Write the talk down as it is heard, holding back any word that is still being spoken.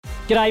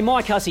G'day,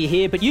 Mike Hussey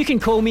here, but you can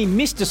call me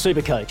Mr.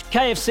 Supercoach.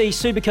 KFC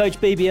Supercoach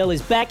BBL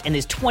is back and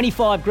there's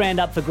 25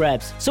 grand up for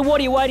grabs. So what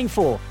are you waiting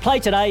for?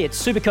 Play today at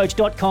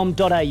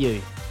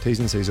supercoach.com.au. T's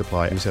and C's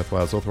apply. New South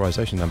Wales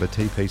authorisation number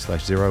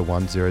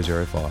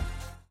TP/01005.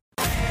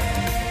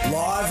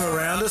 Live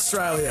around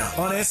Australia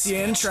on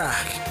SEN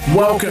Track.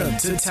 Welcome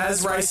to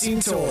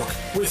Tasracing Talk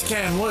with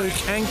Cam Luke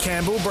and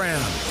Campbell Brown.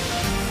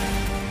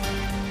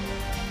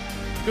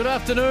 Good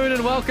afternoon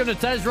and welcome to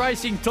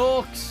Tasracing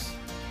Talks.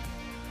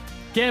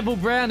 Campbell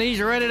Brown, he's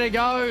ready to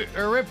go.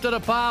 Ripped it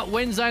apart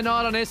Wednesday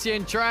night on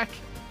SEN Track.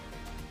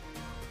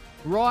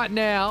 Right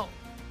now,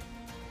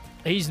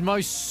 he's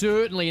most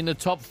certainly in the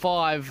top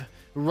 5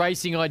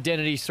 racing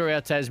identities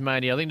throughout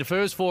Tasmania. I think the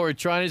first 4 are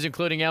trainers,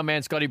 including our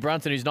man Scotty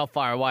Brunton, who's not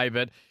far away,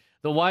 but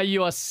the way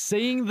you are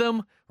seeing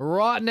them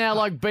right now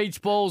like beach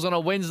balls on a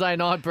Wednesday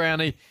night,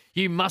 Brownie,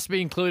 you must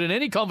be included in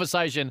any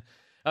conversation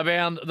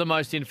about the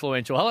most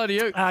influential. Hello to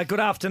you.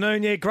 Good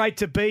afternoon. Yeah, great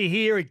to be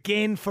here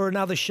again for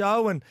another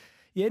show. And,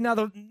 yeah,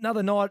 another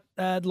night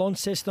at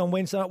Launceston on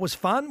Wednesday night was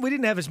fun. We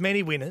didn't have as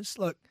many winners.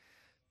 Look,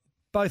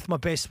 both my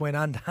best went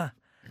under.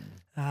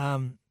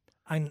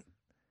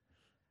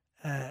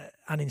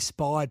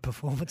 Uninspired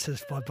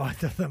performances by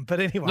both of them. But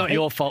anyway. Not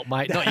your fault,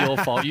 mate. Not your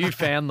fault. You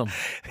found them.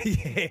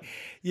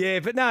 Yeah,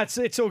 but no,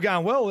 it's all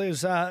going well.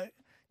 There's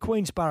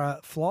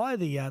Queensborough Fly,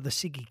 the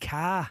Siggy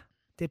Carr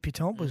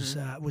debutante was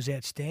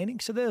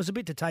outstanding. So there was a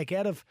bit to take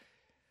out of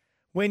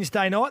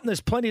Wednesday night, and there's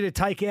plenty to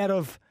take out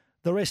of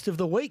the rest of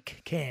the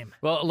week, Cam.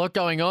 Well, a lot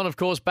going on, of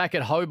course, back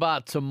at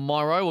Hobart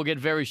tomorrow. We'll get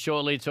very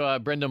shortly to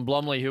Brendan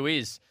Blomley, who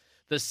is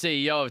the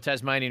CEO of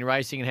Tasmanian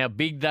Racing, and how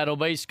big that'll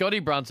be. Scotty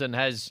Brunton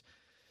has,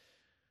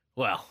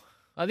 well,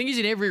 I think he's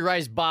in every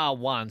race bar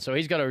one, so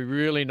he's got a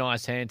really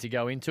nice hand to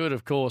go into it.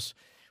 Of course,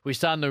 we're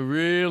starting to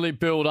really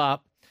build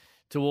up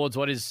towards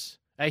what is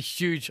a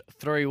huge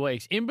 3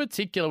 weeks. In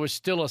particular, we're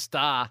still a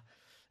star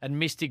and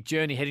Mystic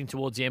Journey heading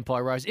towards the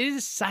Empire Rose. It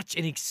is such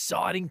an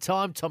exciting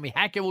time. Tommy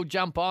Hacker will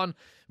jump on.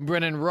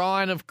 Brennan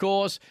Ryan, of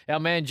course. Our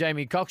man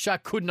Jamie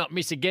Cockshuck could not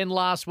miss again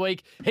last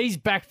week. He's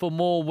back for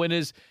more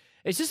winners.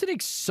 It's just an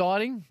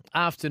exciting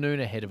afternoon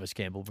ahead of us,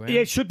 Campbell Brown.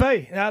 Yeah, it should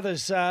be. Now,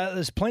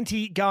 there's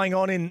plenty going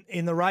on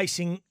in the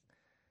racing,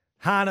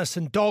 harness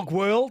and dog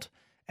world,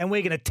 and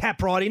we're going to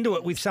tap right into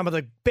it with some of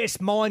the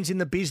best minds in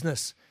the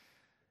business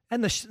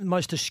and the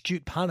most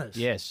astute punters.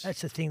 Yes.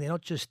 That's the thing. They're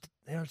not just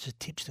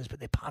tipsters, but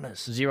they're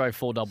punters.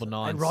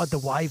 0499 and ride the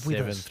wave with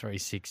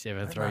 736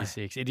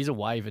 736. It is a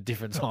wave at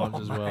different times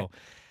as well.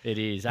 It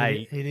is.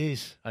 Hey, it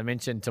is. I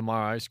mentioned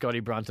tomorrow,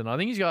 Scotty Brunton. I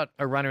think he's got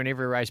a runner in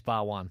every race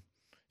bar one.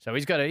 So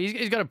he's got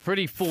a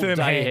pretty full Firm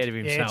day hand. ahead of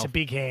himself. Yeah, it's a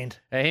big hand.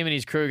 Him and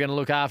his crew are going to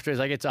look after as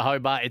they get to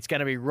Hobart. It's going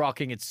to be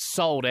rocking. It's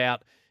sold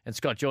out. And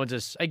Scott joins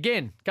us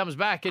again, comes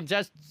back and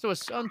just to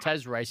us on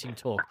Tasracing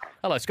Talk.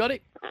 Hello, Scotty.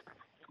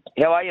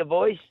 How are you,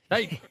 boys?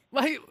 Hey,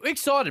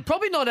 excited.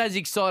 Probably not as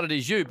excited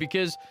as you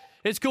because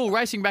it's cool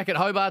racing back at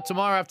Hobart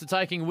tomorrow after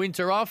taking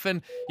winter off,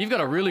 and you've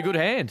got a really good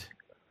hand.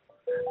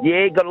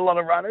 Yeah, got a lot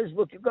of runners.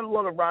 Look, you've got a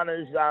lot of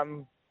runners. I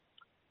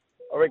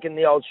reckon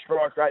the old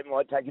strike rate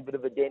might take a bit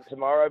of a dent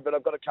tomorrow, but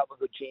I've got a couple of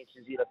good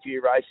chances in a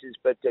few races,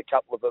 but a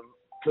couple of them,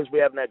 because we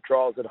haven't had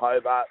trials at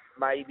Hobart,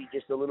 maybe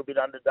just a little bit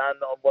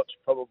underdone on what's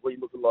probably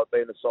looking like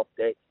being a soft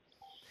deck.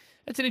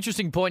 That's an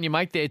interesting point you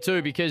make there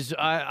too, because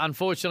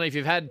unfortunately, if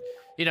you've had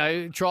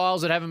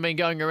trials that haven't been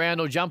going around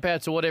or jump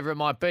outs or whatever it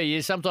might be,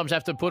 you sometimes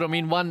have to put them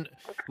in one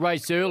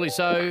race early.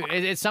 So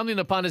it's something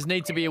the punters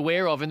need to be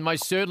aware of, and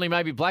most certainly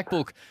maybe Black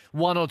Book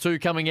 1 or 2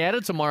 coming out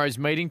of tomorrow's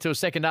meeting to a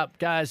second up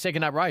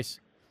race.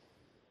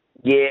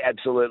 Yeah,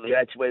 absolutely.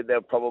 That's where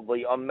they'll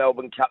probably, on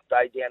Melbourne Cup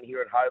Day down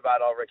here at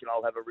Hobart, I reckon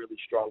I'll have a really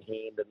strong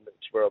hand, and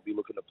that's where I'll be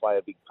looking to play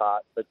a big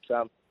part. But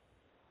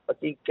I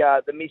think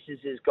the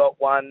missus has got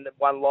one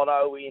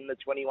lotto in the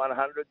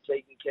 2100,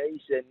 Tegan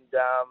Keys, and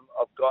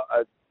I've got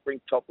a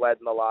Brink Top Lad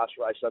in the last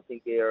race. I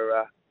think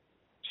they're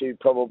 2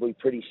 probably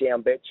pretty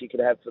sound bets you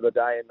could have for the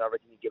day, and I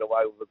reckon you get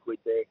away with a quid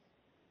there.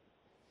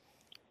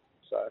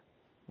 So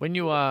when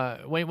you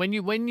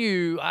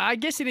I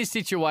guess in this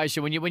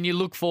situation when you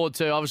look forward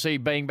to obviously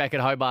being back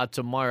at Hobart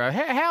tomorrow,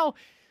 how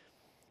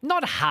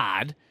not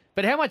hard,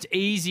 but how much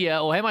easier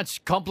or how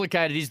much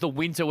complicated is the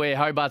winter where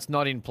Hobart's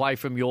not in play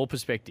from your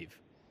perspective?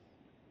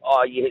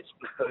 Oh, yeah,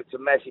 it's a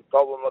massive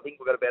problem. I think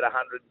we've got about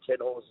 110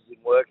 horses in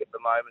work at the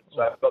moment,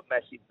 so I've got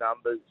massive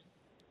numbers.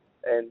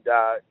 And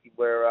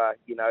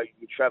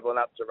you're travelling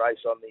up to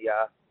race on the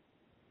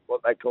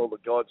what they call the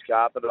God's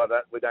carpet.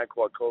 We don't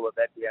quite call it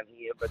that down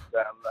here, but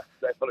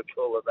they sort of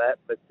call it that.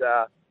 But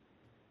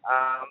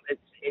it's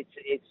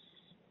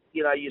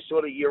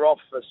you're off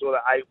for sort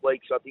of 8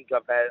 weeks. I think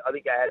I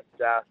had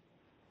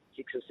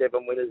 6 or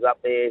 7 winners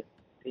up there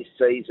this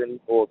season,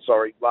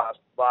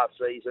 last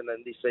season,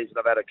 and this season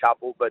I've had a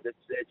couple, but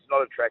it's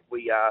not a track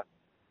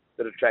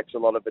that attracts a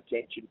lot of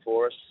attention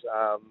for us.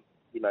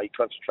 You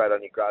concentrate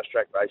on your grass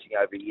track racing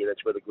over here.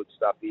 That's where the good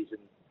stuff is,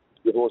 and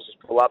your horses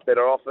pull up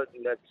better off it,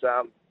 and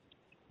that's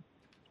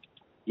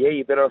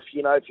you're better off.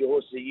 If your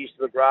horses are used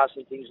to the grass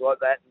and things like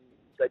that, and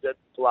they don't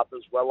pull up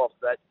as well off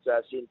that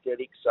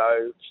synthetic.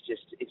 So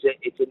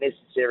it's a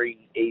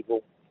necessary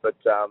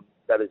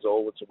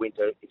all. It's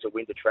a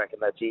winter track,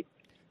 and that's it.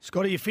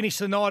 Scotty, you finished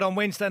the night on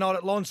Wednesday night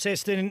at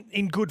Launceston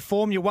in good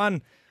form. You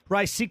won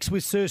race 6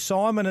 with Sir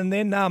Simon, and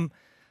then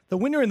the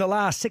winner in the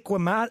last, Sequa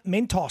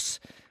Mentos.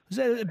 Was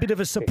that a bit of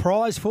a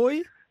surprise for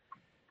you?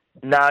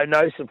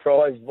 No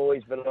surprise,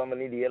 boys. But I'm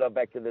an idiot. I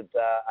backed it at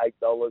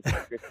 $8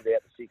 and drifted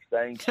out to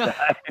 16. So.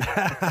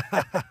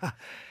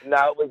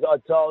 No, it was. I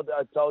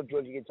told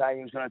Georgie Catania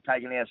he was going to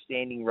take an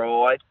outstanding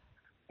ride,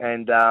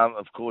 and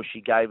of course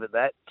she gave it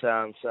that.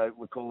 So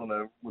we're calling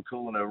her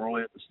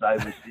Roy at the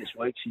stables this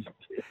week. She's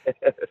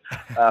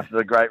after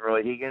the great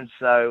Roy Higgins.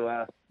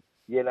 So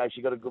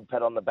she got a good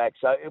pat on the back.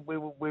 So we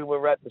were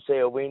rapt to see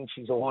her win.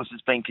 She's a horse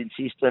that's been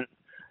consistent.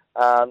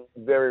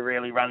 Very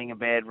rarely running a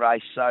bad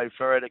race, so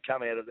for her to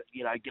come out of it,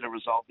 get a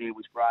result there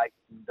was great.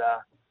 And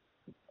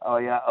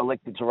I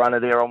elected to run her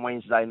there on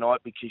Wednesday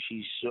night because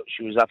she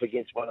was up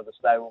against one of the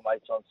stable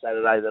mates on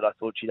Saturday that I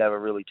thought she'd have a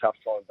really tough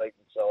time beating.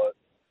 So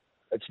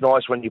it's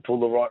nice when you pull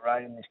the right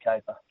rein in this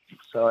caper.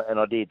 So, and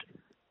I did.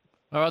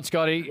 All right,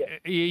 Scotty,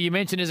 you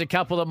mentioned there's a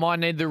couple that might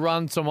need the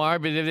run tomorrow,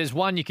 but if there's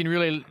one you can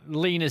really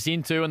lean us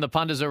into, and the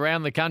punters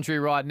around the country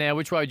right now,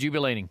 which way would you be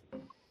leaning?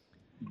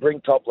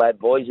 Bring Top Lad,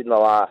 boys, in the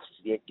last.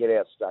 Get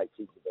out stakes.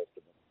 He's the best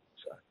of them.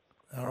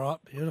 So. All right,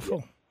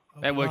 beautiful.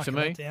 That works for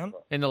me.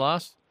 In the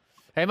last.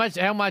 How much?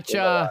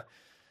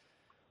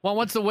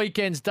 Once the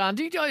weekend's done,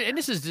 and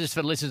this is just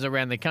for listeners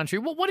around the country,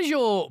 what is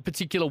your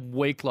particular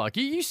week like?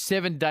 You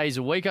 7 days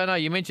a week. I know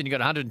you mentioned you've got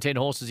 110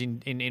 horses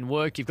in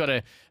work. You've got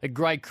a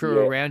great crew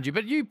around you.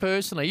 But you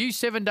personally, you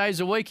 7 days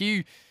a week,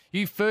 you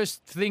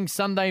first thing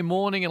Sunday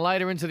morning and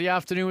later into the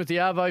afternoon with the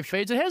Arvo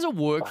feeds. And how's it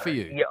work for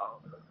you?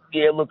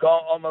 Yeah, look,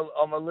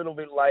 I'm a little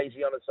bit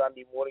lazy on a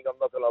Sunday morning. I'm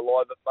not going to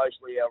lie, but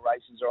mostly our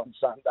races are on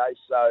Sunday.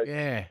 So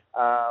yeah.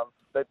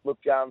 But look,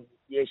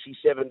 she's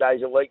 7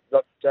 days a week.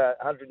 Got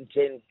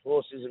 110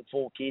 horses and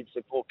 4 kids.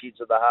 The 4 kids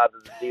are the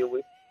hardest to deal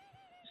with.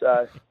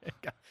 So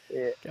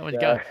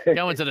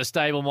going to the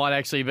stable might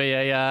actually be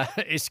a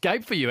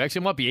escape for you. Actually,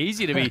 it might be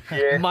easy to be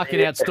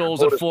mucking out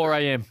stalls at 4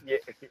 a.m.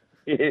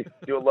 Yeah,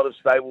 do a lot of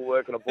stable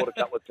work, and I bought a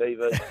couple of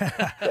TVs.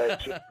 So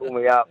it should pull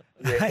me up.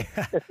 Yeah.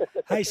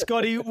 Hey,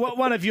 Scotty,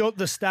 one of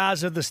the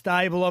stars of the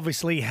stable,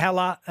 obviously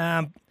Hella,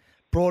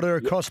 brought her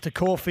across to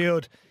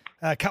Caulfield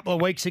a couple of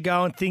weeks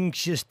ago, and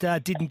things just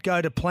didn't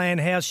go to plan.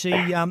 How's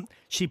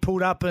she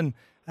pulled up, and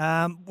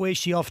where's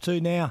she off to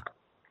now?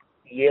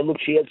 Yeah, look,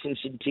 she had some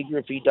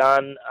scintigraphy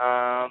done.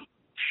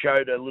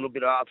 Showed a little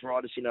bit of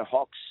arthritis in her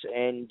hocks,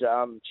 and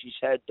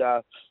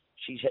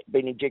she's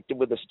been injected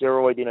with a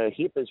steroid in her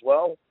hip as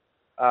well.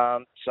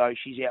 So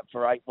she's out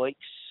for 8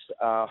 weeks.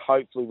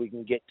 Hopefully we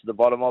can get to the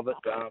bottom of it.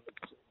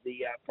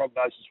 The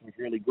prognosis was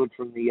really good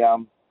from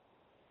the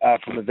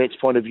vet's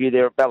point of view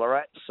there at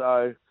Ballarat.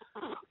 So,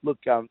 look,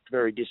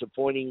 very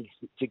disappointing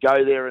to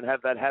go there and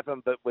have that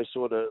happen. But we're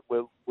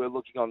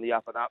looking on the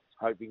up and up,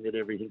 hoping that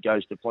everything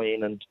goes to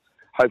plan, and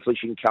hopefully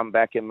she can come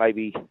back and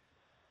maybe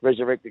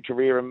resurrect the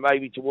career, and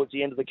maybe towards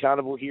the end of the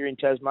carnival here in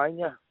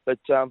Tasmania. But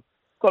got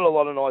a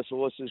lot of nice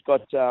horses.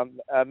 Got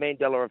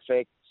Mandela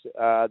Effect.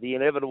 The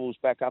Inevitable's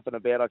back up and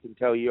about, I can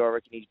tell you. I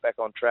reckon he's back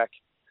on track.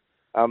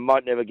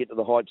 Might never get to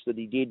the heights that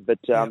he did, but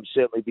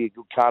certainly be a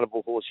good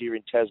carnival horse here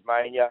in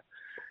Tasmania.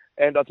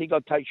 And I think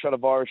I'd take Shot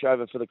of Irish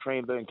over for the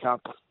Cranbourne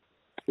Cup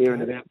here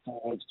in about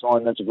 4 weeks'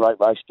 time. That's a great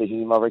race for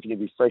him. I reckon he'll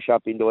be fresh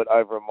up into it,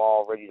 over a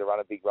mile, ready to run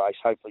a big race.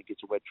 Hopefully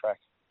gets a wet track.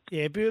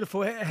 Yeah,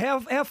 beautiful.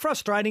 How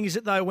frustrating is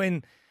it, though,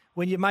 when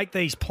you make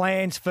these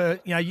plans for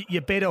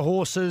your better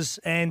horses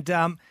and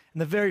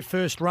the very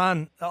first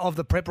run of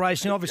the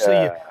preparation?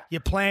 Obviously, you're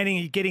planning,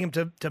 you're getting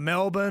them to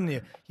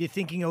Melbourne. You're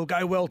thinking it'll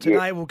go well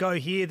today. We'll go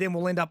here. Then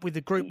we'll end up with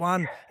the Group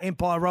 1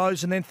 Empire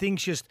Rose, and then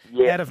things just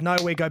out of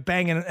nowhere go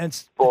bang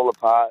and fall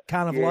apart.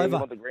 Carnival over.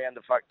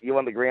 You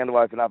want the ground to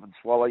open up and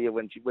swallow you.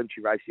 When she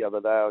raced the other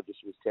day, it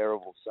just was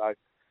terrible. So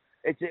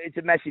it's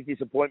a massive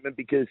disappointment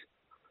because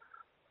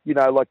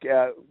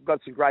got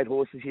some great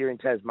horses here in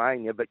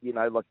Tasmania, but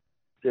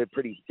they're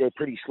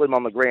pretty slim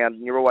on the ground,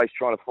 and you're always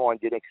trying to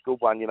find your next good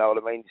one. You know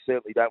what I mean? You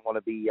certainly don't want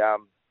to be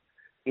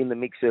in the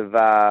mix of,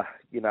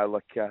 you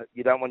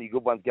don't want your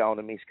good ones going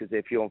to miss because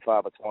they're few and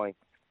far between.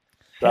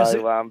 So, it's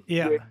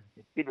a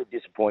bit of a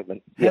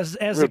disappointment. How's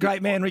the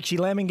great man Richie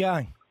Laming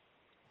going?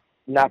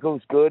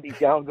 Knuckles, good. He's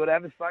going good. I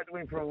haven't spoken to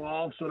him for a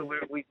while. Sort of,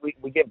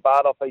 we get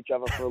barred off each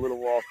other for a little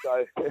while.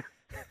 So,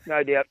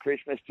 no doubt,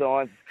 Christmas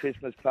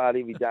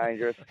party will be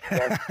dangerous.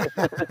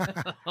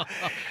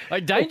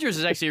 Dangerous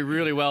is actually a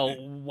really well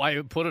way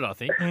to put it, I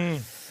think.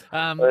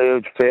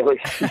 It's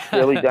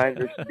fairly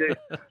dangerous.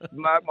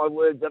 Mark my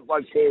words, that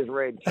bloke's hair's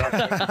red. So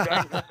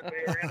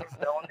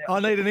I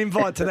need an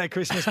invite to that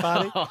Christmas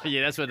party. Oh,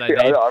 yeah, that's what they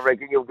need. I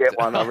reckon you'll get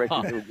one.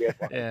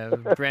 Yeah,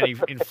 Brownie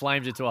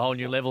inflames it to a whole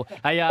new level.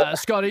 Hey,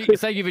 Scotty,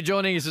 thank you for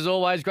joining us as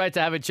always. Great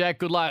to have a chat.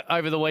 Good luck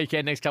over the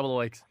weekend, next couple of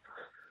weeks.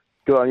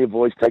 Good on you,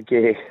 boys. Take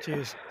care.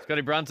 Cheers.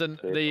 Scotty Brunton,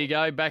 there you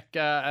go. Back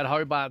at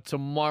Hobart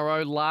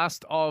tomorrow.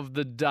 Last of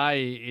the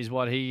day is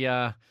what he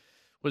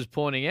was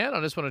pointing out.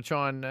 I just want to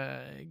try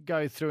and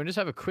go through and just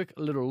have a quick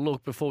little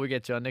look before we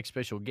get to our next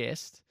special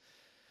guest.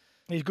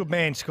 He's a good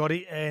man,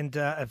 Scotty, and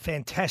a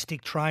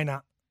fantastic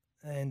trainer.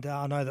 And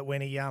I know that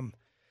when he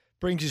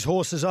brings his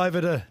horses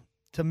over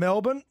to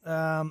Melbourne,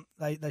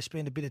 they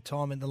spend a bit of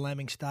time in the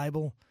lambing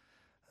stable.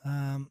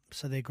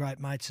 So they're great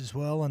mates as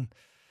well. And,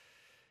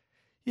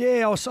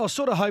 yeah, I was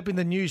sort of hoping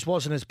the news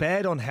wasn't as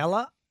bad on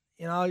Heller.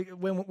 You know,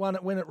 when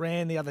it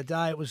ran the other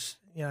day, it was,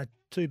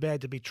 too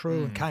bad to be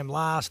true and came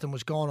last and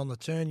was gone on the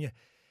turn. You're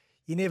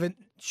never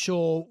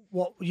sure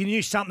you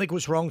knew something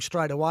was wrong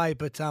straight away,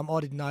 but I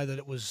didn't know that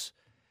it was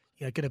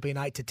going to be an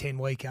 8 to 10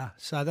 weeker.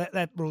 So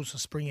that rules the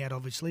spring out,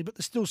 obviously. But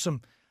there's still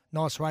some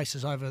nice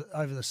races over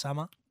the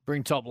summer.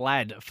 Bring top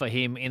lad for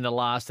him in the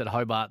last at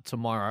Hobart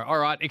tomorrow. All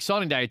right,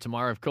 exciting day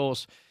tomorrow, of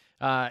course.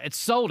 It's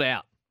sold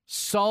out.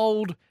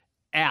 Sold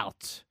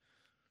out.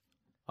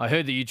 I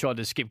heard that you tried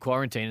to skip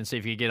quarantine and see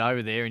if you could get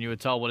over there, and you were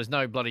told, well, there's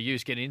no bloody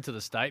use getting into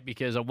the state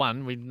because,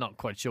 one, we're not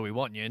quite sure we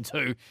want you, and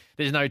two,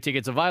 there's no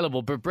tickets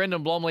available. But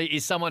Brendan Blomley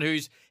is someone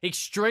who's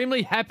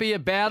extremely happy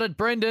about it.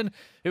 Brendan,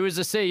 who is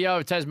the CEO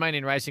of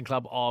Tasmanian Racing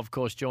Club, of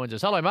course, joins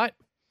us. Hello, mate.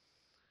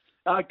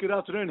 Good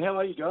afternoon. How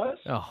are you guys?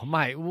 Oh,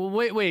 mate, well,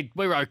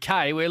 we're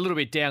okay. We're a little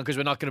bit down because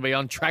we're not going to be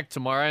on track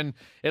tomorrow, and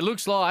it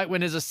looks like when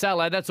there's a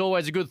salad, that's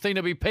always a good thing.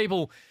 There'll be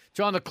people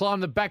trying to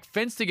climb the back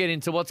fence to get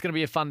into what's going to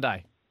be a fun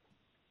day.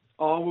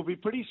 Oh, we'll be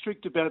pretty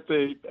strict about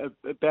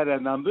our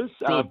numbers.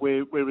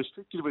 We're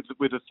restricted with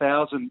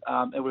 1,000,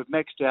 and we've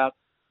maxed out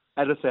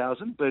at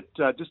 1,000. But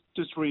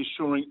just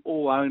reassuring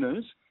all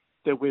owners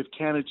that we've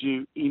counted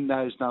you in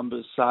those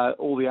numbers. So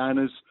all the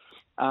owners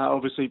are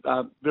obviously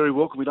very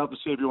welcome. We'd love to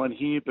see everyone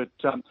here, but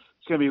it's going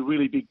to be a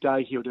really big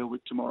day here at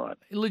Elwick tomorrow.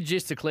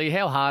 Logistically,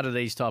 how hard are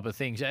these type of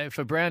things?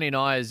 For Brownie and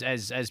I,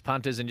 as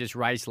punters and just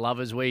race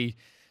lovers, we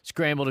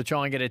scramble to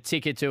try and get a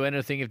ticket to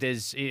anything if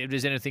there's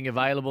anything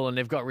available and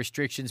they've got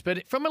restrictions.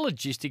 But from a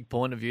logistic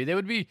point of view, there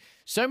would be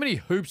so many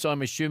hoops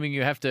I'm assuming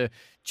you have to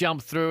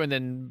jump through, and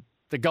then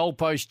the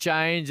goalposts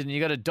change and you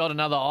got to dot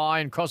another I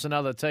and cross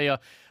another T.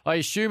 I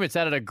assume it's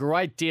added a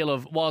great deal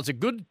of, while it's a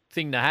good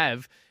thing to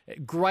have, a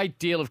great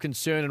deal of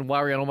concern and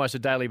worry on almost a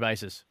daily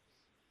basis.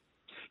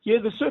 Yeah,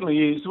 there certainly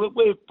is.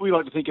 We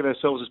like to think of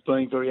ourselves as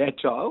being very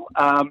agile.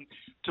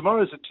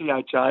 Tomorrow's a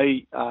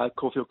THA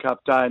Caulfield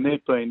Cup day, and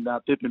they've been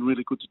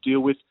really good to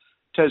deal with.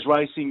 Tas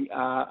Racing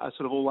are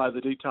sort of all over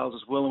the details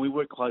as well, and we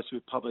work closely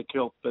with public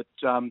health. But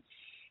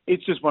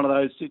it's just one of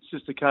those. It's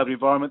just a COVID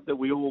environment that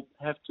we all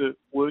have to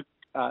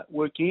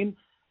work in,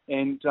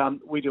 and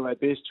we do our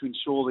best to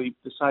ensure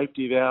the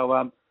safety of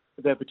our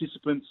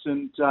participants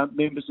and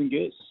members and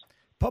guests.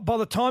 By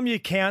the time you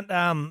count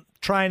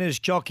trainers,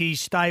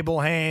 jockeys, stable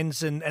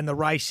hands, and the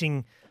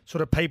racing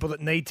sort of people that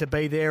need to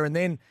be there, and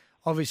then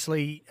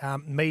obviously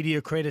media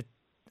accredited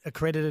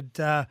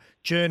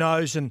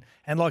journos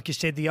and like you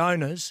said, the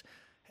owners,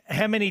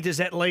 how many does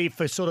that leave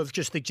for sort of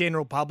just the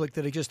general public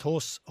that are just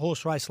horse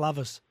race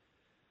lovers?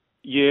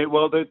 Yeah,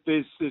 well,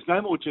 there's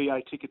no more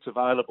GA tickets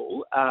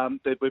available.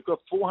 We've got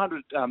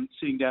 400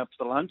 sitting down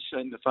for the lunch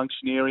in the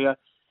function area.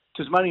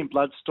 Tasmanian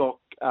Bloodstock,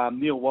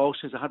 Neil Walsh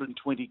has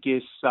 120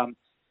 guests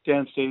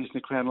downstairs in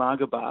the Crown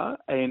Lager Bar,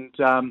 and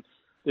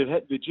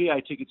the GA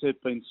tickets have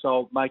been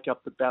sold, make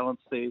up the balance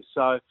there.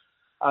 So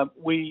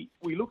we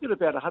look at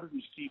about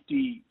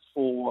 150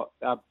 for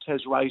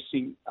Tas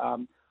Racing,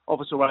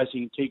 Officer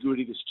Racing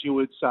Integrity, the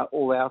stewards,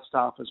 all our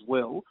staff as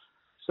well.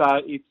 So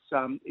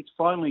it's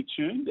finely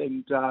tuned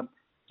and down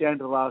to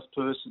the last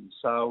person.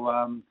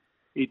 So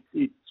it's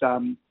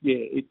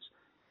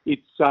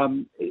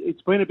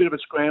been a bit of a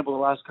scramble the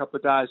last couple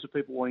of days for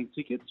people wanting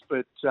tickets,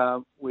 but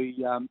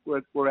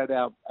we're at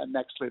our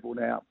max level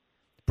now.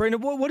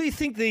 Brendan, what do you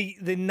think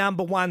the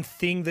number one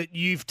thing that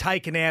you've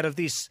taken out of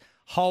this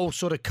whole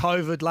sort of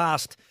COVID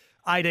last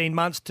 18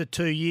 months to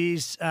 2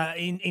 years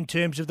in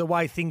terms of the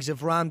way things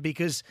have run?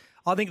 Because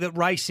I think that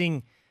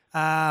racing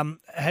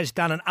has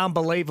done an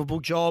unbelievable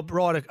job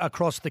right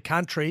across the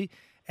country,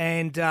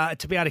 and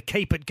to be able to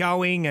keep it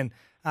going and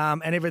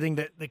everything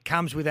that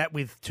comes with that,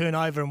 with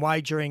turnover and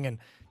wagering and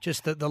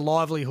just the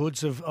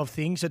livelihoods of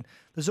things. And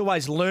there's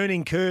always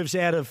learning curves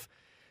out of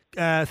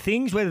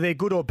things, whether they're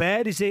good or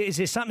bad. Is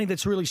there something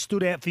that's really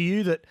stood out for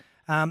you that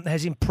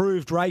has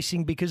improved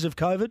racing because of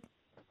COVID?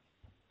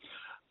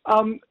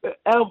 Our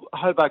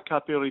Hobart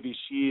Cup early this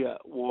year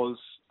was,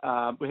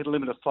 we had a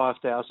limit of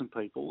 5,000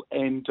 people,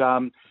 and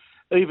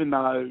even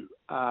though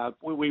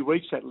we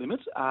reached that limit,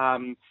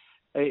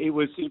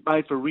 it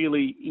made for a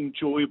really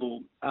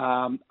enjoyable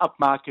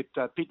upmarket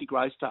picnic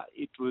race day.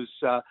 It was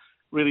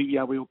really,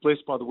 we were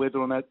blessed by the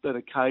weather on that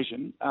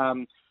occasion.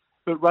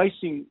 But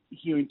racing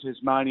here in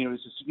Tasmania is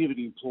a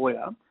significant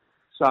employer,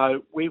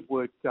 so we've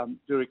worked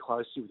very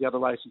closely with the other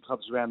racing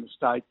clubs around the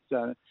state,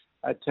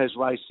 at Tas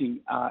Racing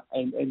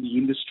and the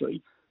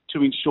industry,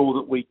 to ensure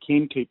that we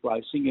can keep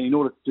racing. And in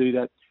order to do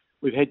that,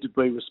 we've had to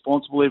be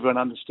responsible. Everyone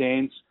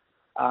understands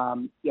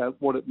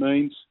what it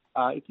means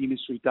if the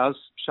industry does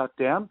shut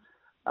down.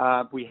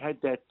 We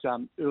had that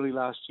early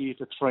last year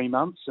for 3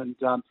 months, and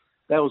that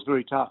was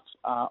very tough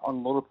on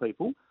a lot of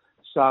people.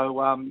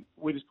 So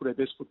we just put our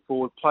best foot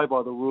forward, play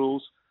by the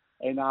rules,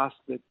 and ask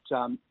that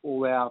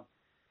all our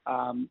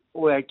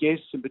all our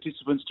guests and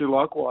participants do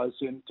likewise.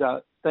 And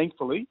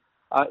thankfully,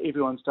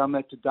 everyone's done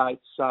that to date.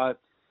 So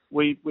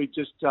we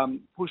just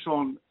push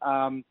on,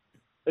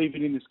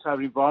 even in this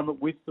COVID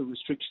environment, with the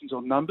restrictions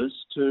on numbers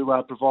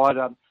to provide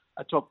a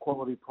top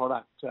quality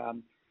product for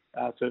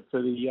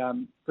the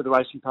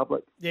racing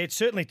public. Yeah, it's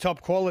certainly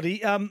top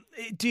quality.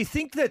 Do you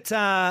think that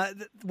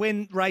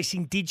when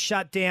racing did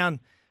shut down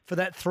for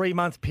that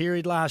 3-month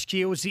period last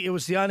year, it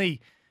was the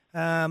only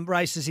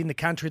races in the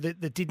country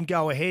that didn't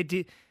go ahead?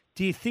 Do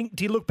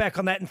you look back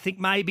on that and think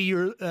maybe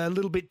you're a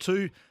little bit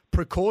too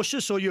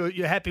precautious, or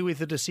you're happy with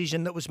the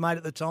decision that was made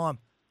at the time?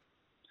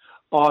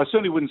 Oh, I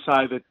certainly wouldn't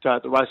say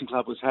that the racing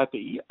club was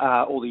happy,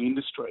 or the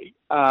industry.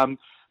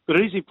 But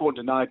it is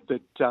important to note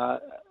that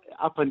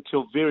up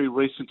until very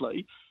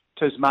recently,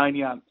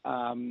 Tasmania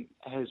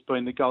has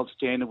been the gold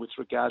standard with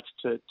regards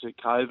to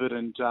COVID.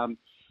 And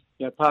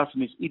apart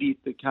from this idiot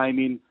that came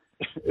in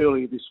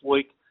earlier this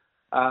week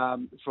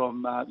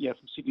from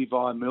Sydney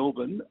via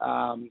Melbourne,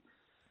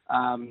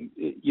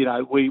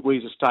 we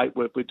as a state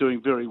we're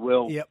doing very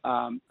well. Yep.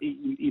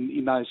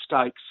 In those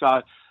stakes.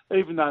 So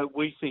even though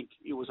we think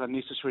it was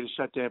unnecessary to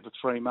shut down for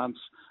 3 months,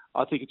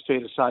 I think it's fair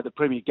to say the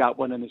Premier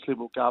Gutwein and this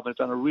Liberal government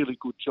have done a really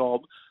good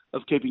job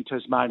of keeping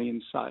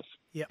Tasmanians safe.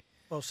 Yep,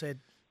 well said.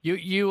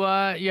 You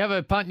have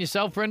a punt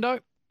yourself,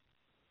 Brendo?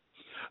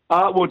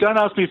 Well, don't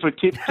ask me for a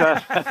tip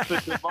for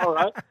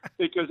tomorrow,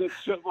 because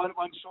it's one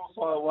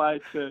surefire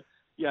way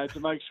to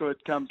make sure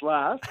it comes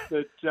last.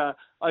 But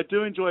I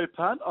do enjoy a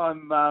punt.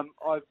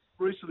 I've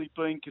recently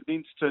been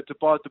convinced to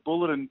bite the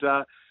bullet and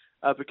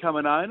become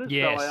an owner.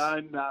 Yes. So I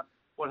own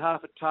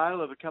half a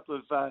tail of a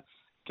couple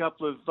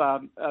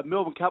of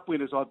Melbourne Cup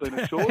winners, I've been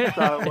assured.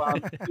 So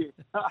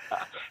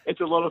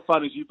it's a lot of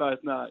fun, as you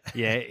both know.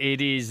 Yeah,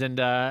 it is. And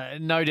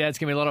no doubt it's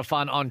going to be a lot of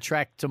fun on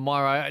track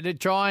tomorrow. They're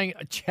trying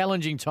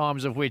challenging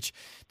times of which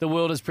the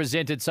world has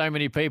presented so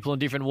many people in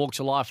different walks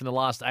of life in the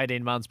last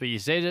 18 months. But you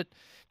said it.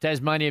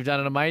 Tasmania have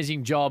done an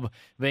amazing job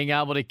being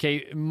able to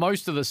keep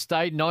most of the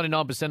state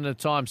 99% of the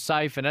time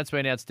safe, and that's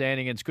been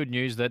outstanding. It's good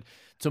news that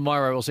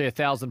tomorrow we'll see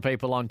 1,000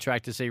 people on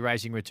track to see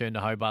racing return to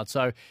Hobart.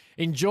 So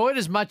enjoy it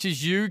as much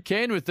as you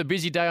can with the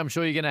busy day I'm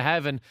sure you're going to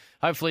have, and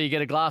hopefully you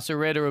get a glass of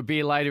red or a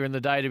beer later in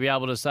the day to be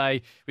able to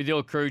say with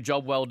your crew,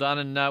 job well done,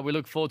 and we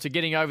look forward to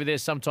getting over there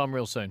sometime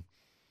real soon.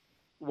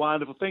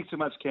 Wonderful. Thanks so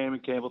much, Cam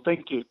and Campbell.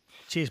 Thank you.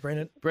 Cheers,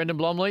 Brendan. Brendan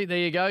Blomley, there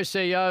you go,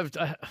 CEO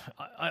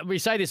of, we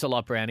say this a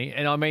lot, Brownie,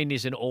 and I mean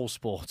this in all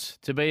sports.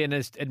 To be an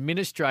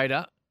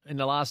administrator in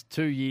the last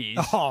 2 years,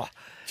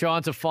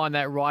 trying to find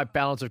that right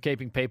balance of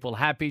keeping people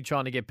happy,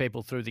 trying to get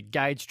people through the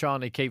gates,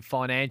 trying to keep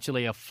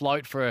financially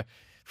afloat for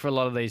a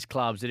lot of these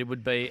clubs, that it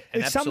would be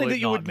an It's something that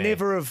you nightmare. would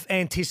never have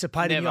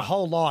anticipated in your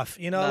whole life.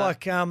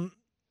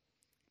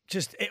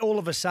 Just all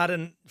of a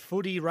sudden,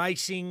 footy,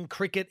 racing,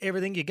 cricket,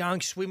 everything, you're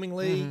going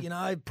swimmingly,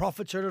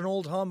 profits are at an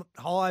all-time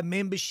high,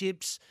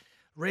 memberships,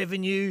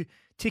 revenue,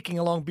 ticking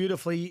along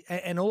beautifully,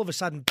 and all of a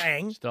sudden,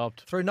 bang,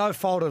 stopped through no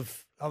fault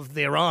of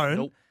their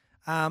own.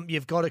 Nope.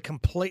 You've got to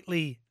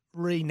completely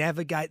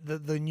re-navigate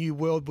the new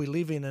world we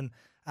live in. And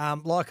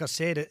like I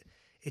said,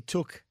 it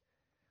took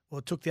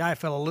the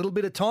AFL a little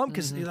bit of time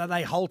because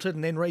they halted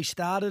and then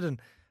restarted,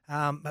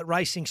 but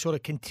racing sort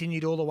of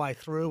continued all the way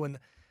through. And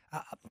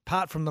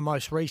apart from the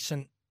most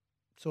recent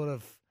sort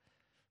of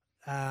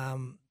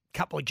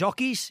couple of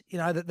jockeys,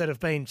 that have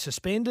been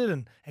suspended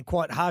and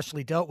quite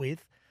harshly dealt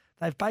with,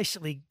 they've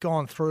basically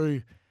gone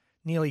through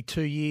nearly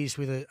 2 years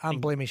with an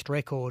unblemished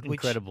record.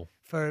 Incredible.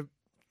 Which for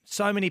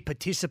so many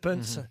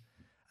participants,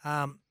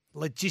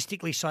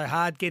 logistically so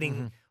hard,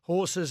 getting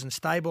horses and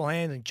stable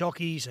hands and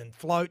jockeys and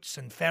floats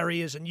and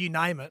farriers and you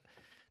name it,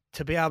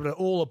 to be able to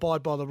all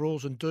abide by the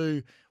rules and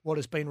do what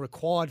has been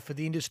required for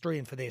the industry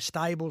and for their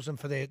stables and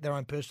for their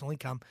own personal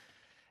income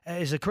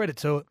is a credit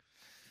to it.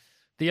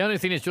 The only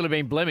thing that's really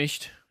been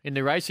blemished in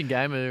the racing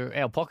game are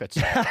our pockets.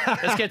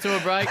 Let's get to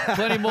a break.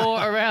 Plenty more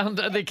around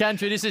the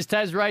country. This is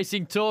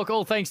Tasracing Talk,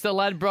 all thanks to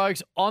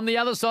Ladbrokes. On the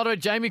other side of it,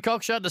 Jamie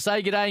Cockshott to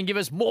say g'day and give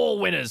us more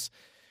winners.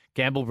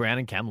 Campbell Brown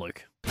and Cam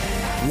Luke.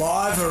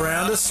 Live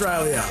around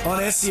Australia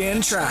on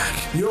SEN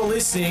Track. You're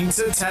listening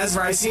to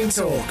Tasracing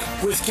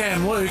Talk with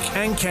Cam Luke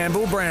and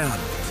Campbell Brown.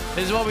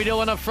 This is what we do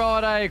on a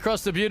Friday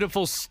across the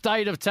beautiful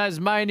state of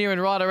Tasmania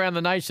and right around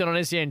the nation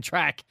on SEN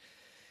Track.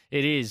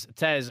 It is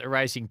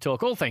Tasracing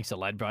Talk, all thanks to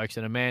Ladbrokes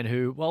and a man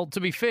who, well, to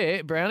be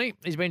fair, Brownie,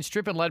 he's been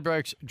stripping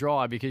Ladbrokes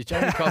dry because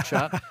Jamie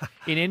Cockshott,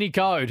 in any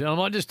code, and I'm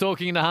not just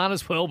talking in the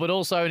harness world, but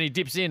also when he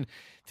dips in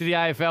to the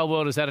AFL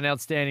world, has had an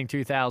outstanding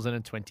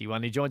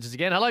 2021. He joins us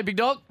again. Hello, big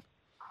dog.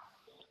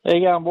 How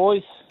you going,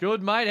 boys?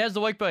 Good, mate. How's the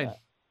week been?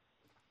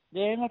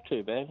 Yeah, not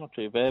too bad.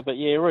 But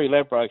yeah, really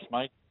Ladbrokes,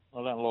 mate.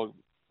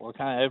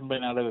 I haven't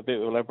been able to have a bet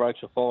with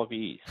Ladbrokes for 5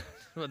 years.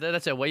 Well,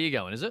 that's how way you're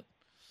going, is it?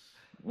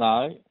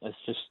 No, it's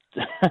just.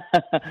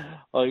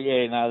 Oh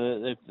yeah,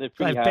 no, they're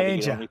pretty hard to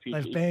get on.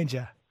 They've banned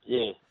you.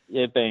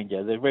 Yeah, banned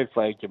you. They've red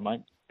flagged you,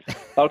 mate.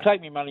 I'll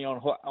take my money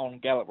on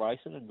gallop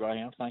racing and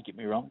greyhounds, don't get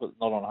me wrong, but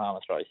not on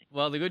harness racing.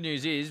 Well, the good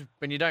news is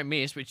when you don't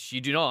miss, which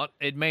you do not,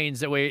 it means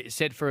that we're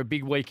set for a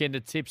big weekend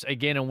of tips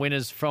again and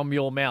winners from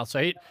your mouth.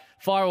 So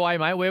fire away,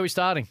 mate. Where are we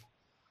starting?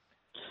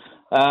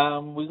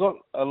 We've got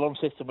a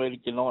Launceston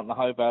meeting tonight and a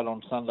Hobart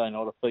on Sunday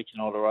night, a feature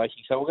night of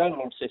racing. So we'll go to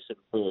Launceston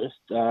first.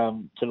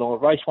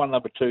 Tonight, race 1,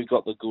 number 2,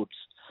 got the goods.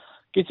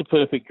 Gets a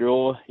perfect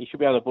draw. He should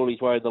be able to bull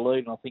his way to the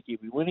lead, and I think he'll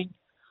be winning.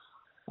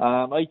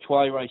 Each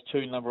way, race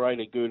 2, number 8,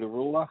 a Gouda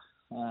Ruler.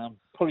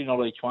 Probably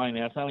not each way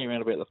now. It's only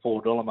around about the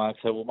 $4 mark,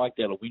 so we'll make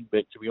that a win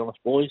bet, to be honest,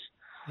 boys.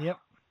 Yep.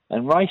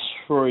 And race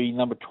 3,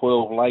 number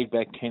 12, Laid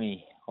Back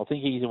Kenny. I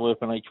think he's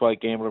working each way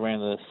gamble around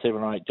the $7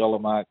 or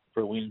 $8 mark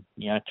for a win,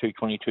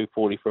 $2.20,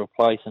 $2.40 for a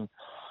place. And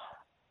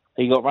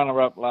he got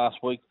runner-up last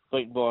week,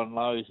 beaten by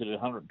Lowe's at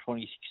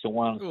 126 to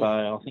 1. Ooh. So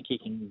I think he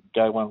can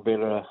go one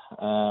better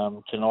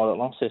tonight at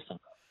Launceston.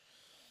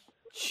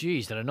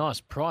 Jeez, at a nice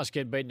price,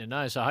 get beaten to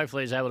no. So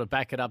hopefully he's able to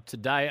back it up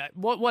today.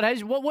 What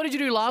did you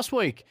do last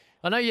week?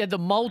 I know you had the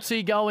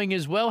multi going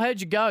as well.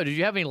 How'd you go? Did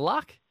you have any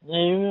luck?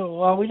 Yeah,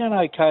 well, we done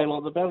okay.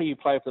 Like the value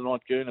play for the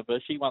night, Juna,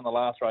 but she won the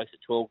last race at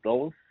 $12,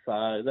 so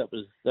that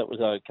was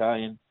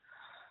okay. And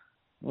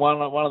one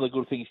of the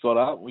good things got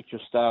up, which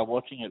was Star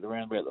Watching at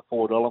around about the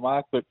 $4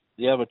 mark, but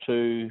the other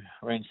two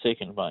ran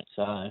second, mate.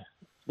 So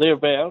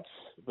thereabouts,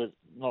 but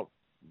not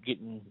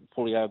getting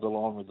fully over the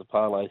line with the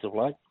parlays of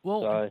late.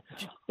 Well,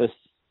 so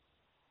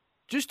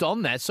just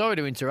on that, sorry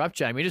to interrupt,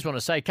 Jamie. I just want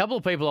to say a couple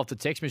of people off the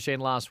text machine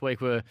last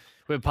week were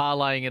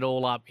parlaying it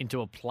all up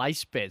into a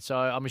place bet. So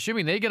I'm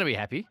assuming they're going to be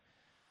happy.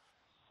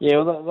 Yeah,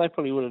 well, they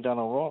probably would have done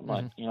all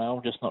right, mate. Mm-hmm.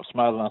 I'm just not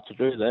smart enough to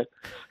do that.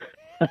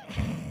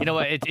 You know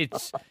what?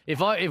 It's if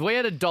we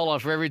had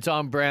 $1 for every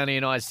time Brownie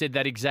and I said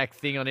that exact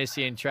thing on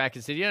SEN Track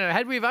and said,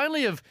 had we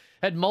only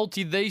had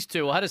multi these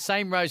two or had a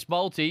same race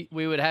multi,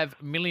 we would have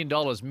 $1 million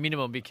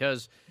minimum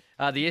because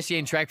the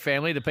SEN Track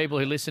family, the people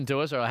who listen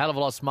to us, are a hell of a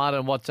lot smarter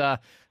than what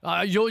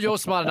you're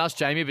smarter than us,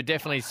 Jamie, but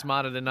definitely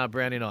smarter than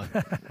Brownie and I.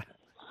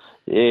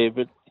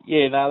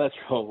 No, that's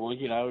right. Well,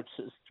 it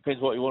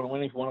depends what you want to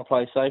win. If you want to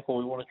play safe or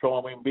we want to try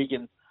and win big,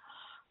 and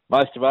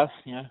most of us,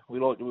 we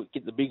like to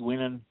get the big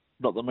win and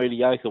not the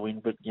mediocre win,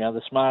 but,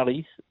 the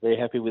smarties, they're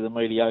happy with a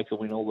mediocre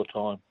win all the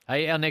time.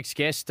 Hey, our next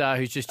guest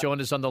who's just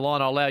joined us on the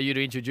line, I'll allow you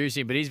to introduce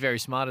him, but he's very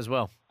smart as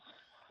well.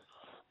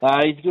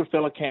 He's a good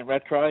fella, Kent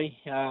Rattray.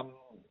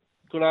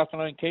 Good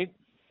afternoon, Kent.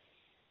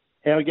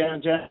 How are we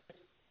going, Jack?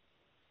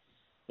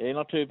 Yeah,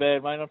 not too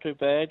bad, mate, not too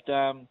bad.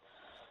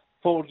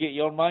 Forward to get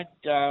you on, mate,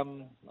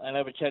 and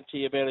have a chat to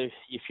you about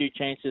your few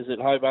chances at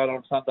Hobart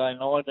on Sunday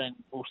night, and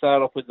we'll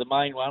start off with the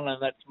main one,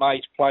 and that's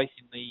May's place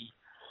in the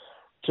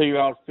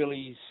 2-year-old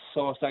filly's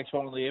size stakes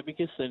final of the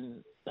Abacus,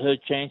 and her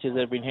chances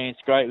have been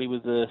enhanced greatly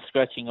with the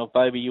scratching of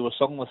Baby You a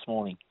Song this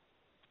morning.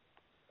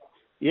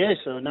 Yes,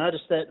 I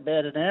noticed that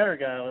about an hour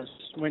ago.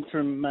 I went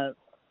from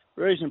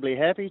reasonably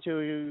happy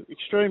to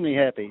extremely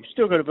happy.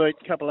 Still got to beat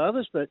a couple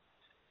others, but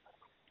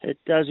it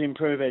does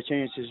improve our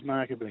chances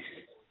markedly.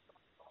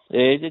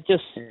 Yeah, it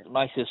just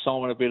makes the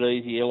assignment a bit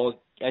easier. Like,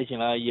 as you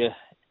know,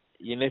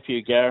 your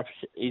nephew Gareth,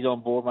 he's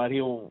on board, mate.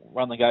 He'll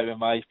run the gate with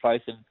May's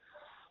place and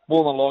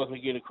more than likely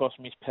get across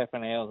Miss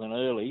Pappenhausen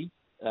early.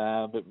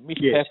 But Miss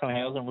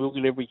Pappenhausen will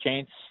get every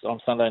chance on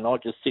Sunday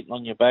night, just sitting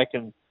on your back.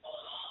 And,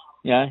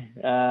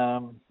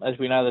 as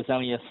we know, there's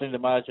only a slender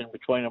margin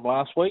between them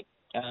last week.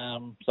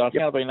 So it's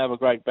going to be another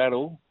great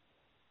battle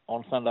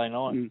on Sunday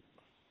night. Mm.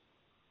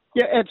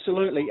 Yeah,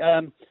 absolutely.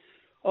 I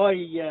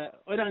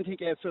don't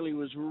think our filly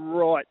was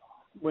right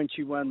when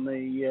she won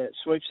the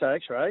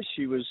sweepstakes race.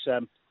 She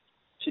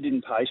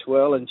didn't pace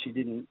well and she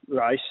didn't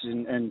race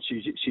and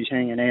she's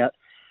hanging out.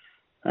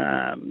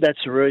 That's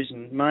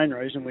the main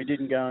reason we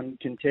didn't go and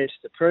contest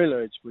the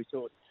preludes. We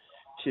thought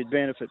she'd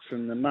benefit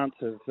from the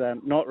month of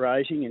not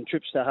racing and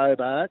trips to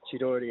Hobart.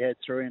 She'd already had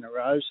 3 in a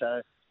row,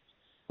 so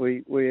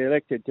we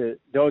elected to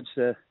dodge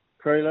the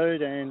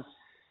prelude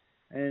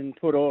and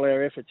put all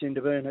our efforts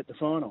into being at the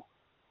final.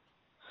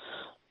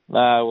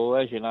 No, well,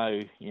 as you know,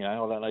 I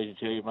don't need to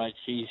tell you, mate.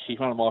 She's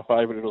one of my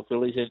favourite little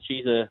fillies, and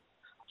she's a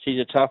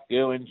tough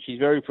girl, and she's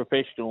very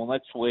professional, and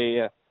that's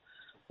why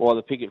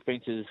the picket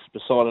fence is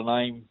beside her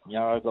name,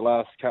 over the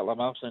last couple of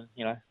months, and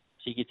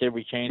she gets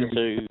every chance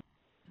to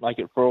make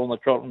it for all on the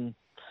trot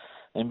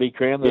and be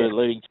crowned the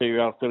leading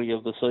 2-year-old filly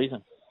of the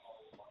season.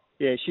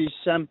 Yeah,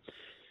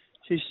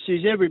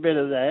 she's every bit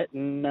of that,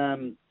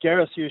 and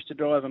Gareth used to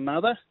drive a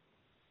mother,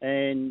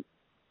 and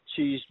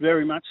she's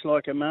very much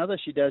like a mother.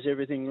 She does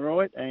everything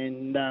right,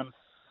 and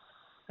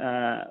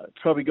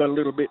probably got a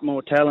little bit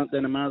more talent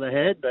than a mother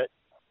had, but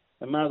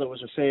her mother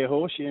was a fair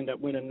horse. She ended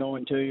up winning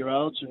 9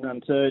 2-year-olds and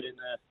run third in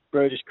the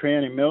Breeders'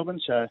 Crown in Melbourne.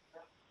 So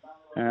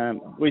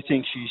we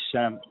think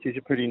she's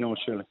a pretty nice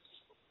filly.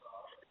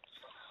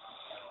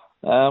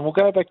 We'll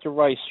go back to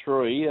race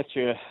 3. That's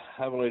your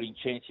leading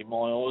chance in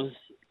my eyes.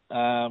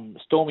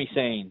 Stormy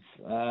Sands.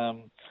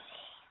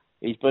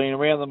 He's been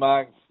around the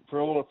mark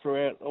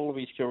throughout all of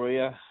his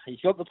career. He's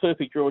got the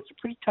perfect draw. It's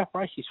a pretty tough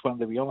race, this one,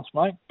 to be honest,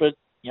 mate. But,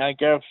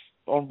 Gareth's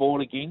on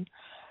board again.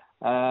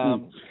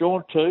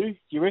 Drawn 2. Do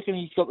you reckon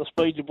he's got the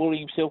speed to bully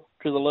himself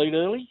to the lead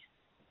early?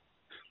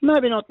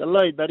 Maybe not the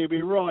lead, but he'll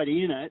be right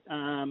in it.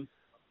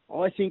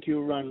 I think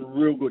he'll run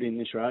real good in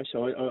this race.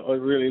 I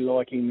really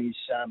like him.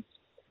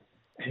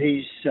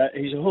 He's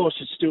a horse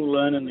that's still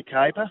learning the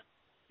caper.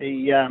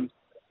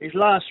 His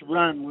last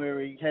run where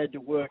he had to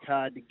work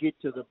hard to get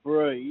to the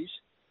breeze,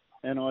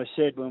 and I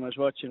said when I was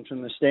watching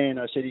from the stand,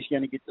 I said he's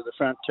going to get to the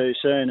front too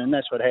soon, and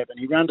that's what happened.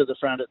 He ran to the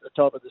front at the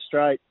top of the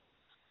straight,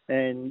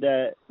 and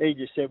he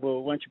just said,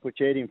 well, once you put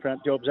your head in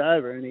front, job's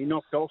over, and he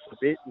knocked off a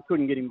bit and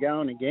couldn't get him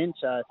going again.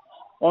 So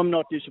I'm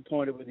not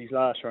disappointed with his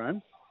last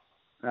run.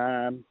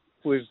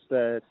 We've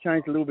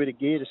changed a little bit of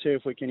gear to see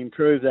if we can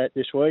improve that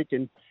this week,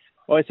 and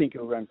I think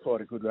he'll run quite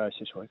a good race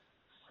this week.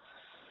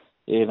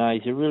 Yeah, no,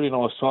 he's a really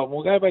nice type.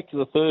 We'll go back to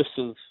the first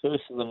of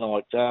the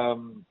night.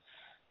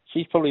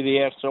 She's probably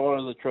the outsider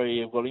of the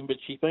tree I've got him, but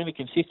she's been a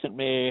consistent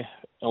mare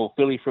or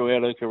filly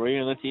throughout her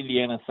career, and that's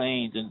Indiana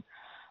Sands. And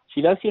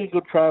she does get a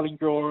good trailing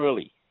draw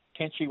early.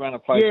 Can she run a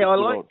place? Yeah,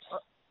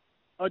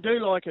 I do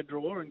like a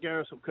draw, and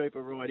Gareth will keep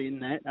her right in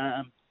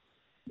that.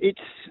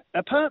 It's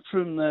apart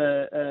from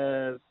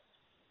the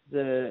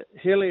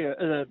Helio.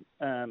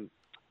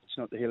 It's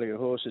not the Helio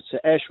horse. It's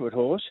the Ashwood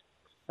horse.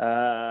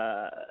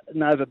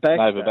 Nova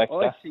Baxter.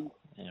 I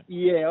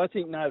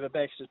think Nova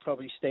Baxter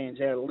probably stands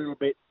out a little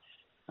bit.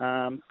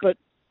 But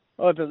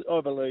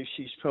I believe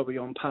she's probably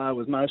on par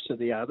with most of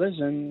the others,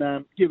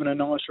 and given a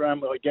nice run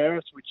by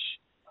Gareth, which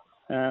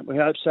we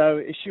hope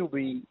so,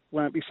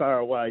 won't be far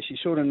away. She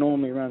sort of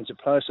normally runs a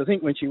post. I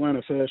think when she won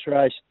her first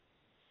race,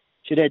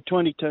 she'd had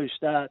 22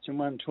 starts and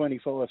won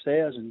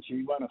 25,000.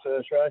 She won her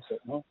first race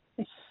that night.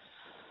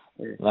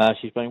 Yeah. No,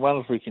 she's been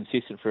wonderfully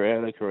consistent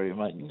throughout her career,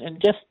 mate. And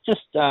just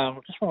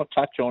want to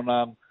touch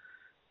on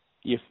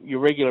your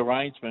regular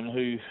rangeman,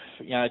 who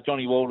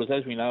Johnny Walters,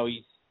 as we know,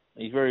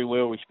 he's very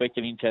well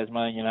respected in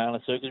Tasmanian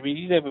Harness Circus. But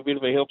he did have a bit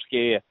of a help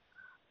scare,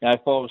 5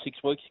 or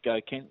 6 weeks ago.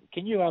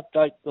 Can you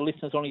update the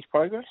listeners on his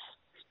progress?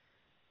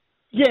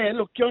 Yeah,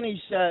 look,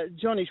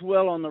 Johnny's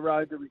well on the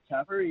road to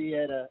recovery. He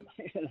had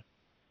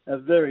a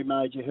very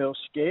major health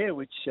scare,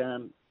 which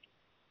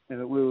we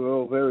were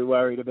all very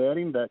worried about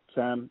him, but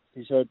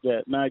he's had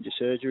major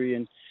surgery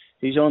and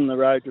he's on the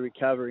road to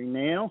recovery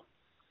now.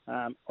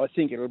 I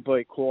think it'll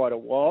be quite a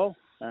while.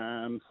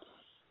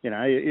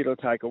 It'll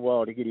take a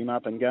while to get him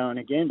up and going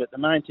again, but the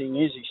main thing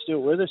is he's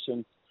still with us,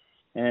 and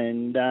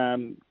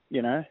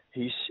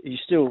he's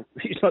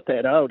not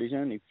that old. He's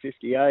only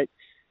 58,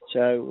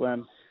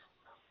 so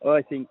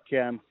I think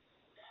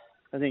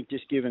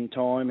just given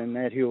time and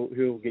that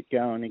he'll get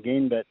going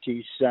again. But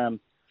he's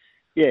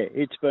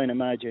it's been a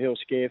major health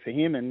scare for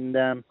him,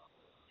 and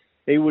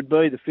he would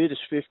be the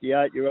fittest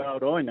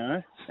 58-year-old I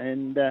know.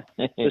 And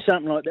for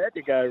something like that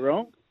to go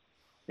wrong,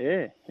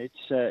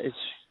 it's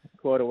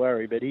quite a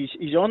worry. But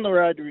he's on the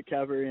road to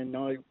recovery, and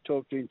I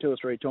talk to him 2 or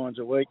 3 times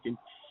a week, and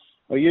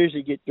I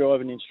usually get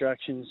driving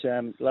instructions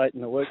late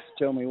in the week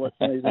to tell me what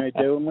he's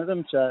doing with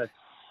them. So,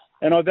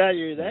 and I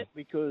value that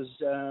because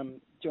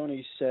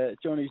Johnny's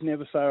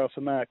never far off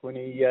the mark when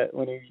he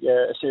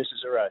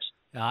assesses a race.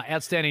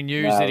 Outstanding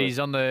news that he's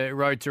on the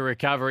road to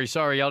recovery.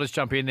 Sorry, I'll just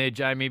jump in there,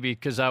 Jamie,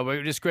 because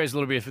we just squeezed a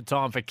little bit of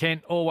time for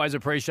Kent. Always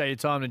appreciate your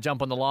time to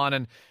jump on the line,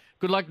 and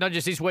good luck not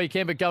just this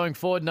weekend but going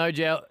forward. No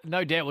doubt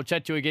we'll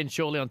chat to you again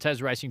shortly on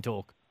Tasracing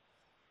Talk.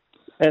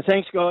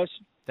 Thanks, guys.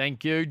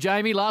 Thank you.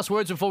 Jamie, last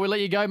words before we let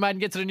you go, mate, and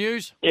get to the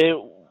news? Yeah,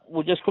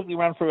 we'll just quickly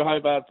run through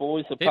Hobart,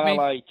 boys. The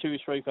parlay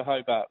 2-3 for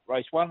Hobart.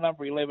 Race 1,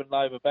 number 11,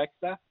 Nova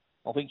Baxter.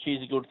 I think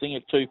she's a good thing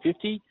at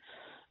 250.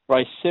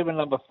 Race 7,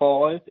 number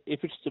 5.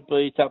 If it's to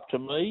be, it's up to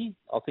me.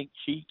 I think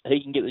he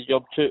can get the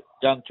job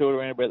done to it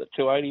around about the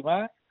 280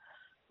 mark.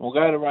 We'll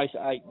go to race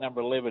 8,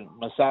 number 11,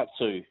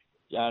 Masatsu.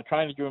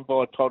 Trainer driven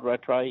by Todd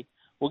Rattray.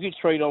 We'll get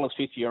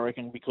 $3.50, I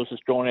reckon, because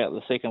it's drawn out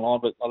the second line,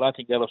 but I don't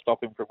think that'll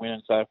stop him from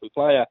winning. So if we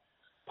play a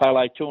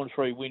parlay 2 and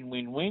 3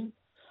 win,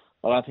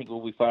 I don't think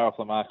we'll be far off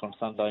the mark on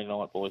Sunday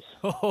night, boys.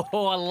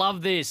 Oh, I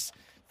love this.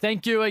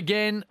 Thank you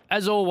again,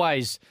 as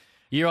always.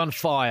 You're on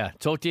fire.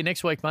 Talk to you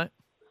next week, mate.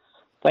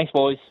 Thanks,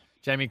 boys.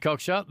 Jamie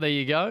Cockshutt, there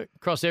you go.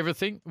 Cross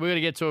everything. We're going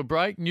to get to a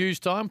break. News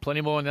time.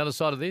 Plenty more on the other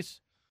side of this.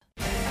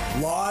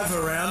 Live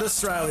around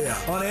Australia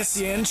on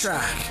SEN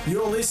Track.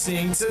 You're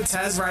listening to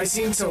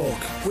Tasracing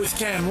Talk with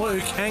Cam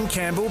Luke and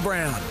Campbell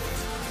Brown.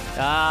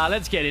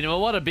 Let's get into it.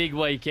 What a big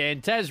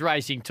weekend.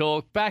 Tasracing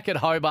Talk back at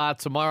Hobart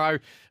tomorrow.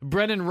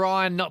 Brennan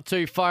Ryan not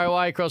too far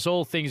away across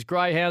all things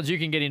greyhounds. You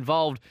can get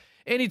involved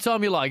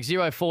anytime you like.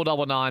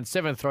 0499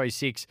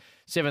 736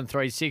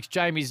 736.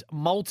 Jamie's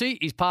multi,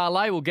 his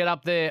parlay, will get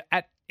up there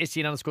at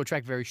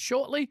SEN_track very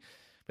shortly.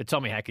 But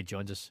Tommy Hackett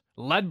joins us.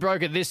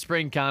 Ladbroke at this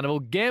spring carnival.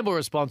 Gamble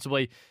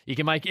responsibly. You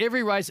can make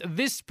every race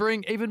this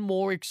spring even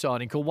more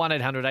exciting. Call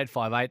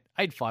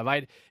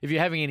 1-800-858-858 if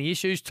you're having any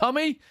issues.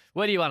 Tommy,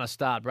 where do you want to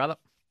start, brother?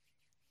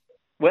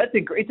 Well,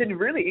 it's a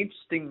really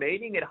interesting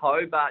meeting at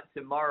Hobart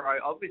tomorrow.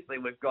 Obviously,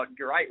 we've got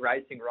great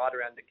racing right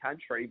around the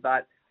country,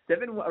 but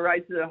 7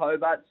 races at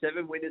Hobart,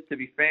 7 winners to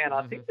be found.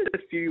 I think there's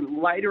a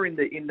few later in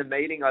the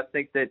meeting, I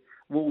think, that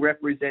will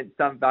represent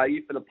some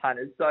value for the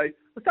punters. So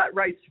let's start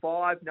race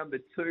 5, number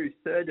 2,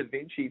 Sir Da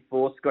Vinci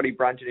for Scotty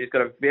Brunton, who's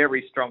got a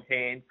very strong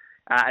hand,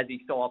 as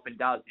he so often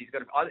does.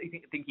 I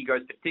think he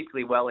goes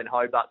particularly well in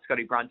Hobart,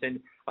 Scotty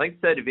Brunton. I think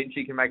Sir Da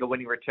Vinci can make a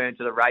winning return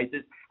to the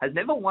races. Has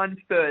never won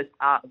first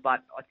up,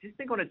 but I just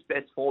think on its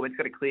best form, it's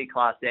got a clear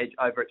class edge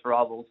over its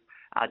rivals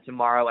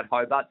tomorrow at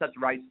Hobart. That's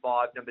race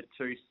 5, number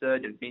 2, Sir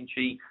Da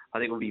Vinci. I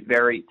think will be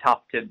very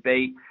tough to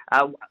beat.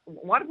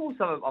 One of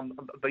also I'm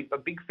a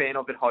big fan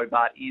of at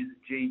Hobart is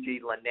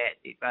Gigi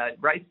Lynette.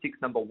 Race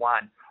 6, number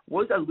 1.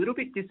 Was a little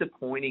bit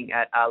disappointing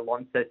at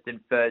Launceston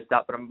first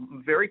up, but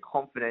I'm very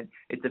confident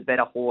it's a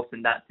better horse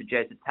than that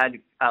suggests. It's had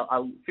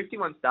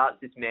 51 starts,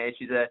 this mare.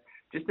 She's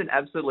just an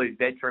absolute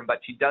veteran,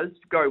 but she does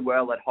go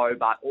well at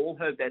Hobart. All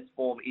her best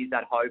form is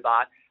at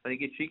Hobart. I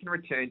think if she can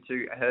return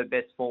to her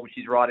best form,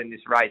 she's right in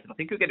this race. And I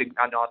think we'll get a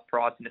nice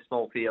price in a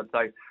small field.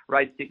 So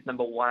race 6,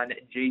 number 1,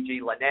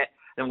 Gigi Lynette.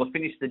 And we'll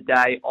finish the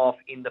day off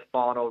in the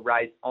final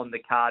race on the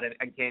card. And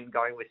again,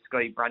 going with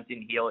Scotty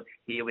Brunton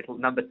here with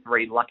number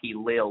 3, Lucky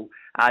Lil.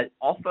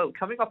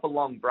 Coming off a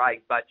long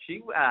break, but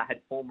she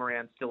had form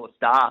around Still a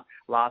Star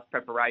last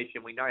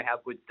preparation. We know how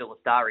good Still a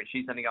Star is.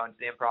 She's going to go into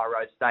the Empire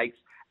Rose Stakes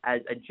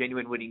as a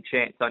genuine winning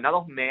chance. So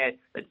another mare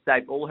that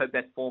saved all her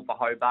best form for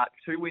Hobart.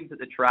 2 wins at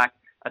the track,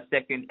 a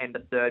second and a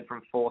third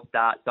from 4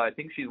 starts. So I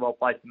think she's well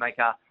placed to make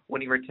a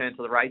winning return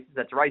to the races.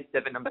 That's race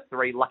 7, number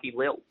 3, Lucky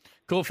Lil.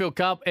 Caulfield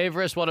Cup,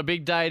 Everest, what a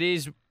big day it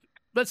is.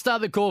 Let's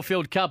start the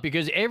Caulfield Cup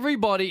because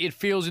everybody, it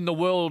feels, in the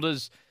world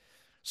is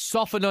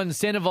softened and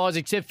incentivised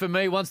except for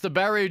me once the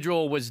barrier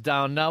draw was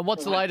done.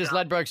 What's the latest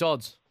Ladbrokes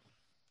odds?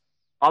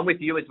 I'm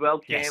with you as well,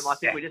 Cam. Yes. I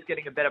think we're just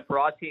getting a better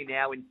price here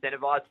now,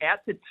 incentivised,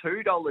 out to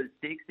 $2.60,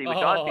 which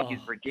I think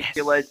is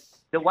ridiculous. Yes.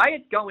 The way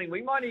it's going,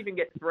 we might even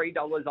get $3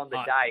 on the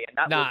day, and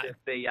that will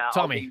just be.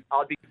 Tommy,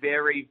 I'll be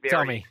very,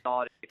 very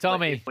excited.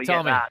 Tommy,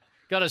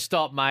 got to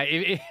stop,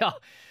 mate.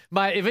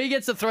 If he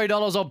gets the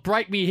 $3, I'll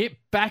break me hip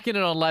backing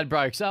it on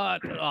Ladbrokes. I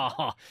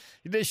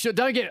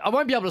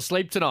won't be able to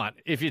sleep tonight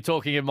if you're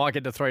talking. It might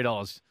get to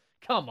 $3.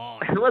 Come on.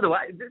 By the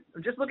way,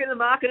 just look at the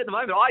market at the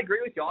moment. I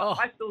agree with you.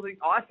 I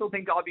still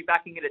think I'd be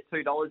backing it at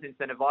 $2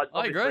 incentivized.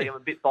 Obviously, I agree. I'm a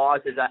bit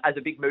biased as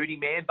a big Moody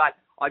man, but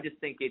I just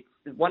think it's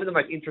one of the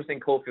most interesting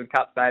Caulfield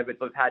Cup favourites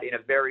we've had in a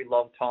very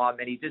long time,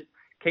 and he just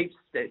keeps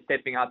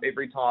stepping up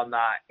every time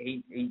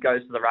he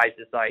goes to the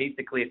races. So he's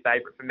the clear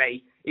favourite for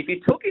me. If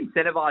you took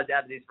incentivized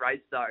out of this race,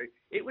 though,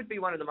 it would be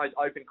one of the most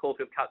open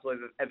Caulfield Cups we've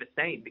ever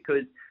seen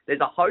because there's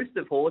a host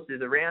of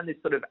horses around this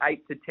sort of $8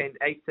 to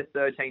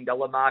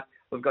 $13 mark.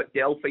 We've got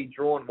Delphi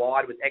drawn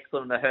wide, was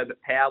excellent on the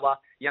Herbert Power.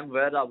 Young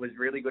Werther was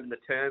really good in the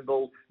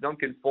Turnbull.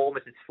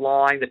 Nonconformist is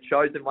flying. The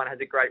Chosen One has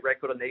a great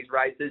record on these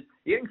races.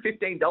 You're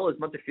getting $15.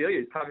 Montefiore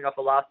is coming off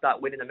a last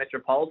start win in the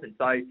Metropolitan.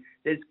 So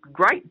there's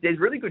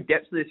really good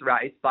depth to this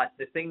race, but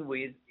the thing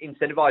with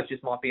incentivized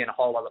just might be in a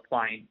whole other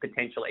plane,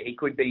 potentially. He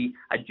could be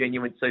a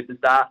genuine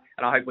superstar,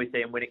 and I hope we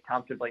see him win it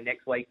comfortably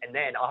next week. And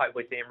then I hope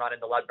we see him run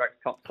in the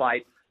Ladbrokes Top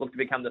Plate, look to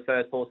become the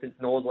first horse since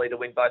Norsley to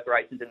win both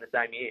races in the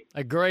same year.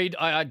 Agreed.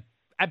 I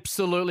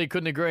absolutely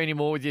couldn't agree any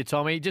more with you,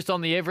 Tommy. Just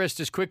on the Everest,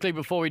 just quickly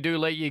before we do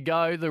let you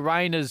go, the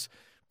rain has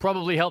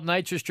probably helped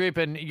Nature Strip,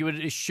 and you would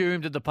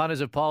assume that the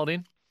punters have piled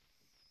in?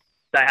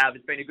 They have.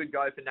 It's been a good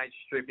go for Nature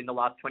Strip in the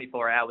last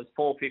 24 hours.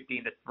 $4.50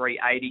 into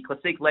 $3.80.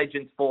 Classic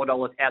Legends,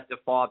 $4 out to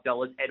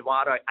 $5.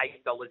 Eduardo,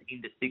 $8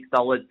 into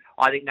 $6.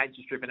 I think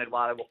Nature Strip and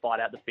Eduardo will fight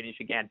out the finish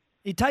again. Are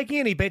you taking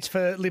any bets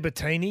for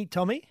Libertini,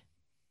 Tommy?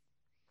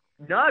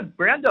 No,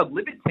 Brown Dog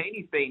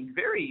Libertini's been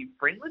very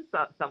friendless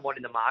somewhat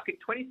in the market.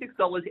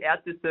 $26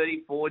 out to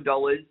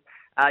 $34.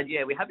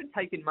 We haven't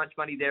taken much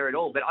money there at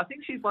all, but I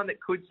think she's one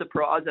that could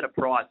surprise at a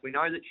price. We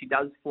know that she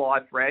does fly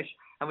fresh,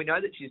 and we know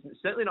that she's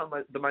certainly not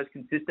the most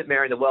consistent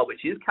mare in the world,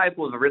 but she is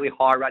capable of a really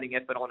high-rating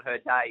effort on her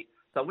day.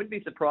 So I wouldn't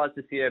be surprised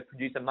to see her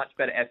produce a much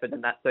better effort than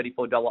that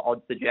 $34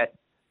 odds suggest.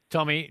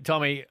 Tommy,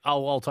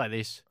 I'll take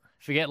this.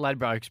 Forget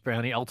Ladbrokes,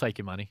 Brownie. I'll take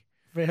your money.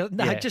 No,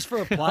 yeah. Just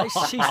for a place.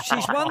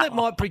 She's one that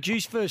might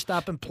produce first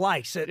up and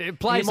place. You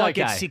might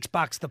get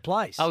 $6 to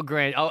place. I'll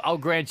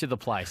grant you the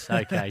place.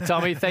 Okay,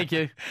 Tommy, thank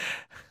you.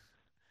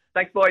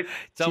 Thanks, boys.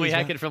 Tommy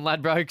Hackett from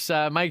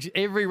Ladbrokes makes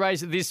every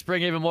race this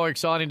spring even more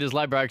exciting. Does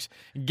Ladbrokes?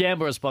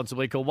 Gamble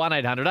responsibly. Call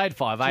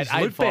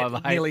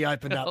 1-800-858-858. Nearly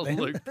opened up then.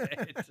 Luke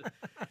Bet.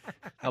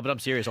 Oh, but I'm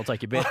serious. I'll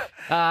take your bet.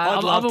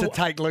 I'd love to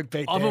take Luke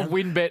Bet down. I'm a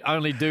win bet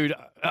only dude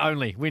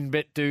only. Win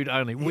bet dude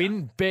only. Yeah.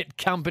 Win bet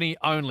company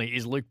only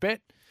is Luke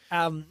Bet.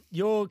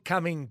 You're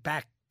coming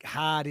back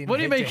hard in. What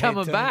do you mean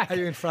coming back? Are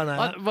you in front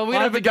of? Well, we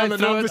haven't done the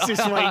numbers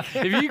this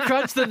week. If you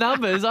crunch the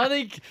numbers, I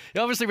think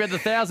obviously we had the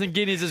 1,000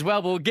 guineas as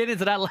well. But we'll get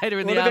into that later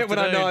in the afternoon. When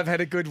I know I've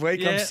had a good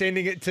week, I'm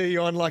sending it to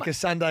you on like a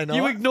Sunday night.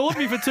 You ignored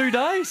me for 2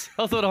 days.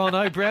 I thought, oh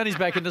no, Brownie's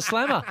back in the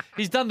slammer.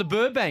 He's done the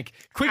Burbank.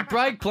 Quick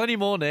break, plenty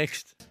more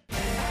next.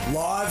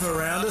 Live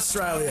around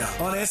Australia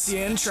on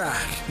SEN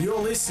Track. You're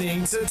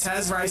listening to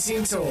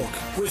Tasracing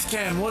Talk with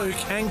Cam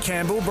Luke and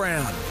Campbell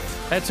Brown.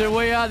 That's who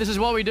we are. This is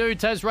what we do,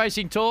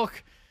 Tasracing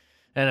Talk.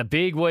 And a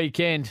big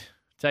weekend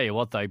Tell you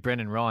what, though,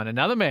 Brendan Ryan,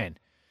 another man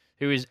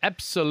who is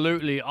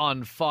absolutely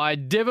on fire.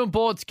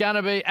 Devonport's going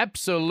to be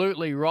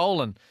absolutely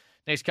rolling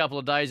next couple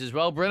of days as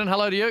well. Brendan,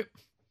 hello to you.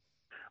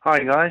 Hi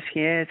guys,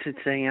 yes, it's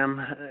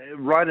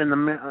right in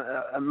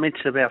the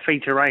midst of our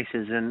feature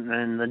races,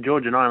 and the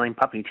George and Eileen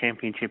Puppy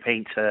Championship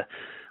heats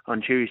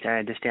on Tuesday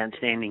are just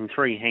outstanding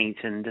 3 heats,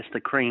 and just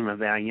the cream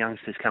of our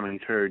youngsters coming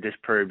through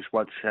just proves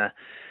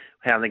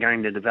how they're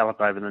going to develop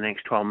over the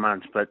next 12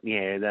 months. But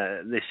yeah,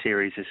 this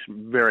series is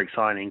very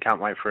exciting.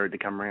 Can't wait for it to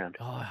come around.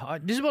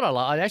 This is what I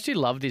love. I actually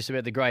love this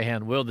about the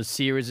greyhound world, the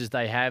series as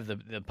they have,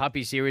 the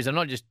puppy series. I'm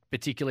not just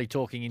particularly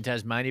talking in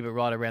Tasmania, but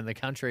right around the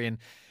country. And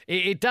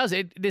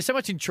there's so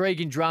much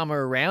intrigue and drama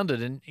around it.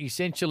 And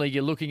essentially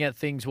you're looking at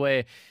things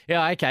where,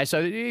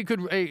 so it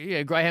could,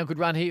 greyhound could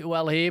run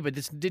here, but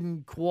this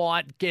didn't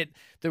quite get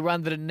the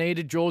run that it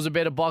needed, draws a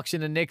better box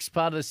in the next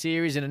part of the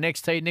series, in the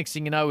next heat. Next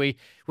thing you know, we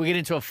get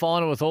into a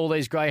final with all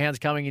these greyhounds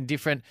coming in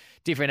different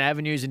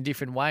avenues and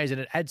different ways,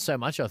 and it adds so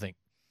much, I think.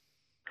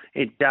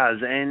 It does,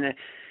 and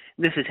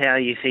this is how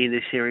you see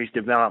this series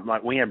develop.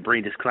 Like, we have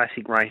Breeders'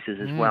 Classic races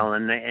as well,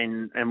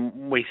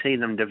 and we see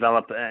them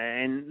develop.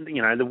 And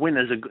the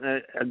winners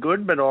are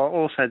good, but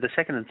also the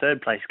second and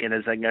third place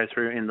getters that go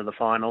through into the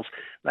finals,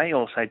 they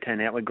also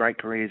turn out with great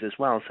careers as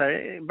well.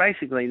 So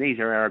basically, these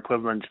are our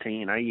equivalents to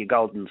your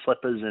Golden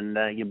Slippers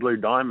and your Blue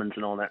Diamonds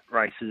and all that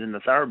races in the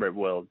thoroughbred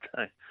world.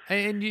 So.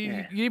 And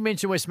you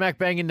mentioned we're smack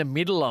bang in the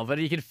middle of it.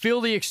 You can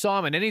feel the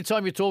excitement.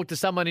 Anytime you talk to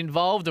someone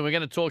involved, and we're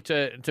going to talk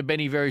to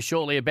Benny very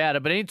shortly about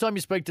it, but anytime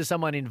you speak to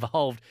someone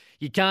involved,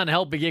 you can't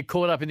help but get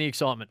caught up in the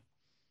excitement.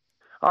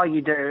 Oh,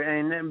 you do.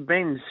 And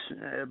Ben's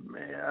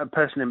a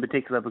person in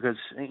particular, because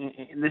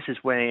this is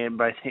where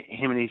both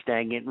him and his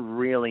dad get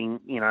really,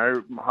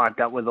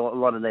 hyped up with a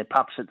lot of their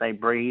pups that they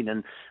breed,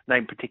 and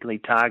they particularly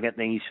target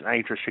these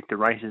age-restricted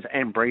races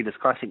and Breeders'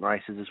 Classic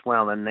races as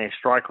well, and their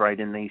strike rate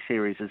in these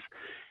series is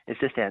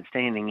just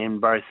outstanding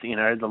in both,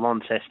 the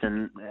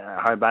Launceston,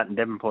 Hobart and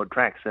Devonport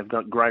tracks. They've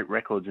got great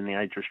records in the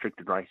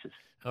age-restricted races.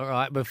 All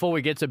right, before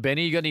we get to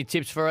Benny, you got any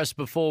tips for us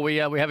before we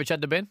have a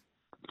chat to Ben?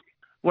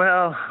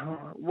 Well,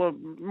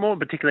 more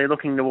particularly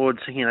looking towards,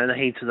 the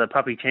heats of the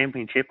Puppy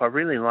Championship, I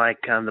really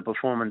like the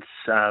performance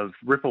of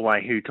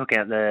Ripaway, who took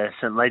out the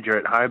St Ledger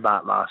at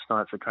Hobart last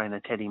night for trainer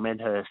Teddy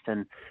Medhurst,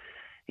 and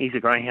he's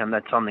a greyhound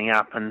that's on the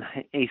up, and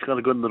he's got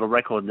a good little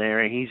record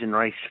there. He's in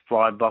race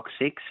 5, box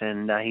 6,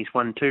 and he's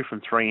won 2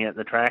 from 3 at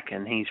the track,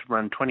 and he's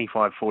run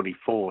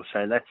 25.44,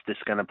 so that's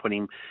just going to put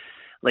him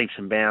leaps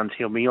and bounds.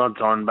 He'll be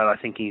odds on, but I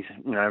think he's,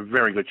 a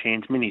very good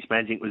chance. Minnie's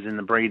Magic was in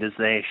the Breeders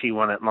there. She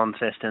won at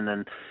Launceston,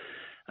 and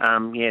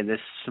there's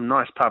some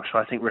nice pups. So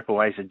I think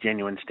Ripaway's a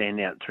genuine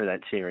standout through that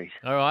series.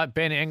 All right,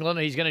 Ben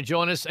Englund, he's going to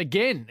join us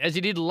again, as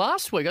he did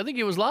last week. I think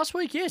it was last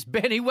week, yes.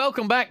 Benny,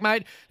 welcome back,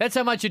 mate. That's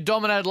how much you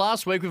dominated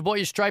last week. We've brought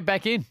you straight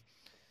back in.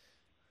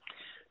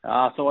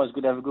 It's always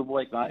good to have a good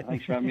week, mate.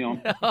 Thanks for having me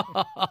on.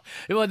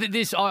 Well,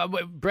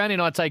 Brownie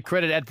and I take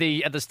credit at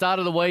the start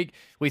of the week.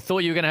 We thought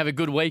you were going to have a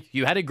good week.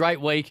 You had a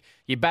great week.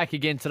 You're back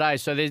again today,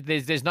 so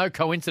there's no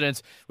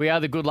coincidence. We are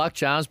the good luck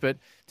charms, but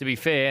to be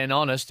fair and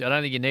honest, I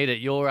don't think you need it.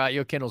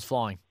 Your kennel's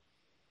flying.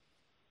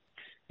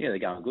 Yeah, they're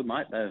going good,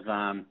 mate. They've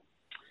a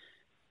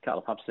couple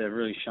of pups that have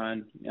really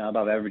shown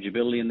above average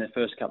ability in their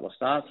first couple of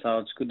starts, so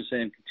it's good to see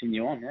them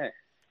continue on. Yeah.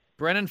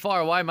 Brennan,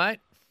 fire away, mate.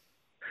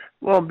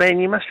 Well, Ben,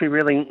 you must be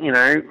really,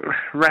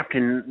 wrapped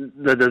in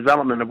the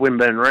development of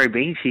Wimburn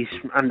Ruby. She's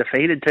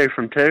undefeated, 2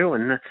 from 2,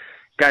 and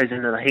goes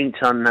into the heats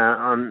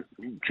on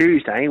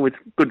Tuesday with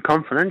good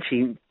confidence.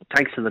 She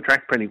takes to the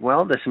track pretty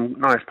well. There's some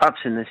nice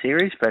pups in the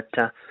series, but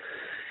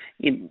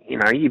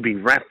you'd be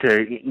wrapped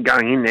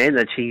going in there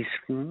that she's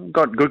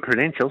got good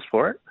credentials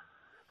for it.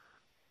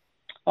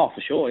 Oh,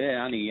 for sure,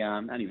 yeah.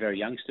 Only very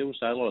young still,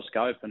 so a lot of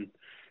scope, and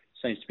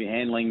seems to be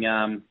handling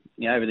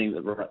everything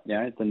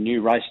that the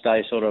new race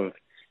day sort of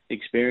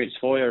experience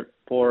for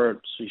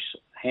her. She's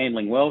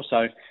handling well,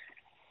 so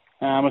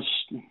let's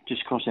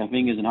just cross our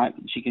fingers and hope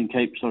that she can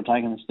keep sort of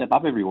taking a step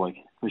up every week,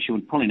 because she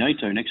would probably need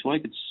to next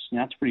week. It's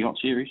it's a pretty hot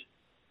series.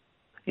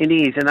 It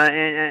is,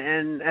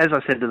 and as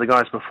I said to the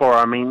guys before,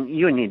 I mean,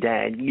 you and your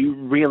dad, you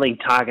really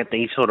target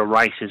these sort of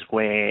races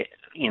where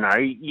you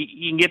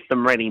can get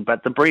them ready,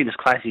 but the Breeders'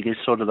 Classic is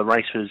sort of the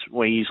races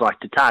where you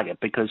like to target,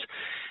 because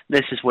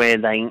this is where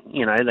they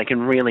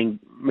can really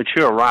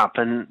mature up,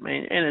 and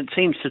it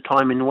seems to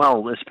time in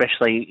well,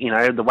 especially,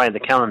 the way the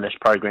calendar's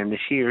programmed this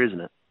year,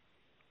 isn't it?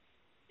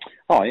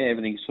 Oh, yeah,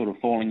 everything's sort of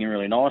falling in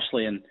really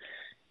nicely, and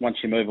once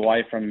you move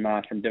away from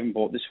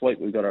Devonport this week,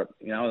 we've got a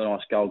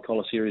nice gold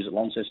collar series at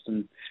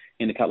Launceston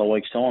in a couple of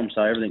weeks' time,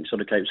 so everything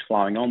sort of keeps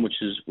flowing on, which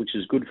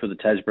is good for the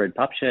Tasbred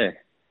pup share.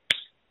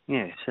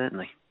 Yeah,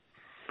 certainly.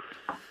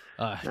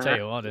 I tell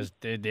you what,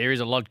 there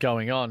is a lot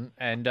going on.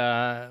 And,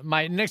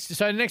 mate, next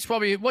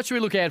probably, what should we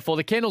look out for?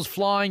 The kennel's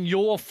flying,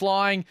 you're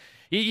flying.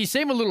 You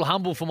seem a little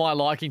humble for my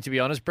liking, to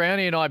be honest.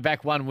 Brownie and I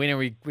back one winner.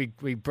 We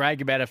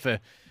brag about it for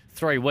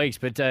 3 weeks,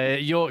 but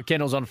your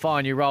kennel's on fire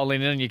and you roll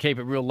in and you keep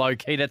it real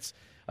low-key. That's,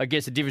 I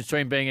guess, the difference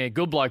between being a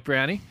good bloke,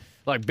 Brownie,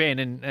 like Ben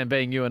and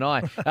being you and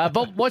I.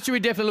 But what should we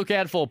definitely look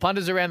out for?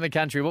 Punters around the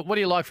country, what do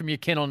you like from your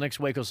kennel next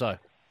week or so?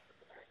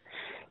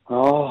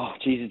 Oh,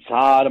 geez, it's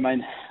hard. I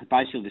mean,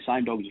 basically the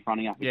same dogs are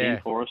fronting up again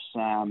for us.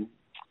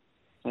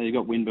 So you've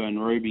got Winburn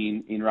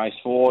Ruby in race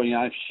 4. You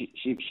know,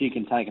 if she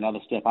can take another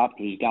step up,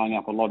 because she's going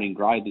up a lot in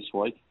grade this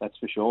week, that's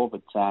for sure.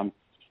 But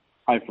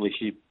hopefully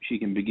she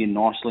can begin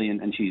nicely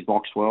and she's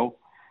boxed well.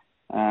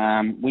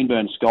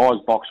 Winburn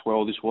Sky's boxed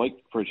well this week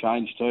for a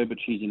change too, but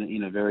she's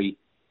in a very,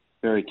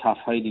 very tough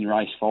heat in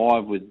race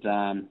 5 with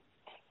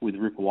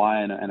Rip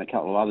Away and a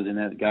couple of others in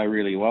there that go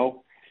really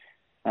well.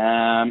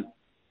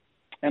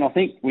 And I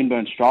think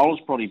Winburn Stroller's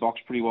probably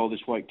boxed pretty well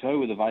this week too,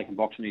 with a vacant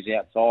box on his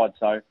outside.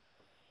 So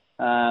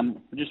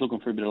we're just looking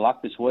for a bit of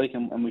luck this week,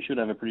 and we should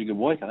have a pretty good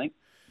week, I think.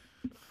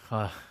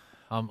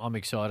 I'm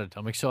excited.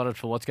 I'm excited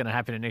for what's going to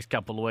happen in the next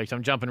couple of weeks.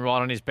 I'm jumping right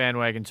on his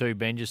bandwagon too,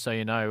 Ben, just so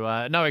you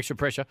know. No extra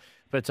pressure,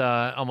 but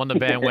I'm on the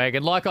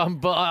bandwagon. Like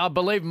I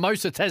believe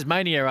most of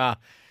Tasmania are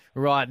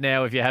right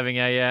now if you're having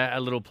a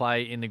little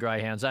play in the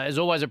Greyhounds. As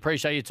always,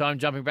 appreciate your time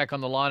jumping back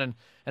on the line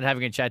and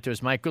having a chat to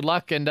us, mate. Good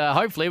luck, and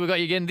hopefully we've got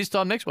you again this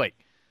time next week.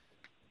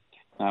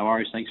 No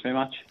worries. Thanks very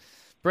much.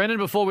 Brendan,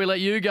 before we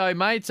let you go,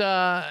 mate,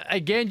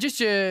 again, just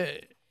your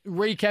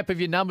recap of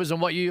your numbers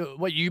and what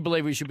you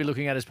believe we should be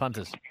looking at as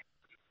punters.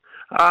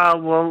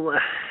 Well,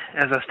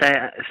 as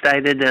I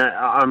stated,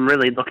 I'm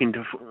really looking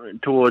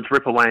towards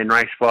Ripaway in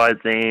race 5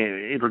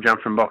 there. It'll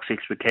jump from box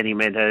 6 with Teddy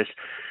Meadows.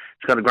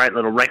 It's got a great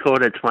little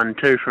record. It's won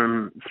 2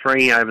 from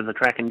 3 over the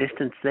track and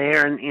distance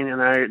there. And, you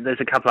know, there's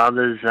a couple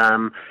others,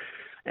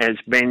 as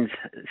Ben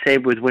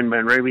said, with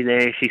Winburn Ruby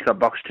there. She's got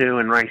box 2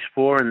 in race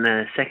 4 in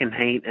the second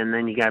heat. And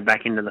then you go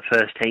back into the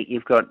first heat.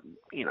 You've got,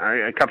 you know,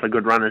 a couple of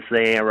good runners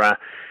there.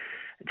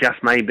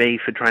 Just Maybe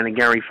for trainer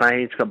Gary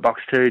Fay. It's got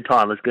box 2.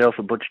 Tyler's Girl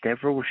for Butch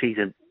Deverill. She's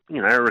a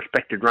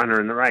respected runner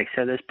in the race.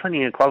 So there's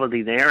plenty of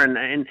quality there.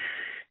 And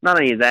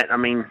not only that, I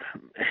mean,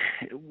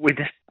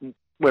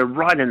 we're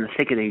right in the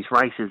thick of these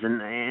races.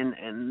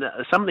 And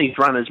some of these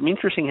runners, it's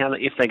interesting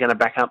if they're going to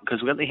back up,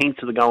 because we've got the heats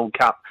of the Gold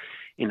Cup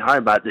in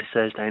Hobart this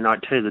Thursday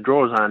night too. The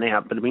draws aren't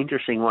out, but it'll be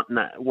interesting what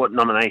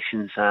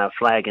nominations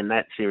flag in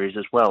that series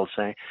as well.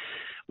 So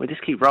we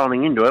just keep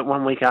rolling into it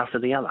one week after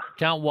the other.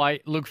 Can't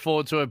wait. Look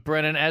forward to it,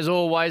 Brennan. As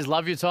always,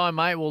 love your time,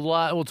 mate.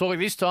 We'll talk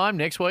this time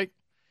next week.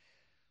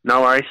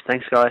 No worries.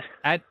 Thanks, guys.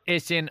 At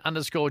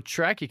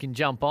SN_track, you can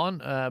jump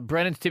on.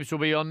 Brennan's tips will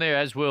be on there,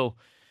 as will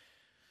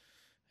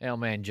our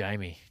man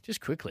Jamie.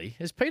 Just quickly,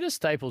 has Peter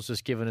Staples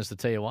just given us the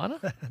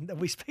Tijuana?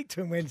 We speak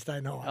to him Wednesday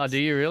night. Oh, do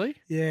you really?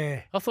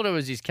 Yeah. I thought it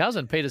was his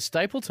cousin, Peter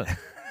Stapleton.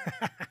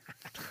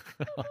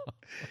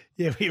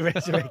 Yeah, we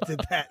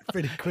resurrected that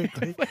pretty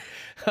quickly.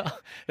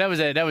 That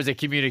was a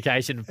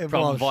communication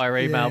problem via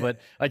email, but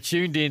I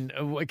tuned in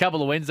a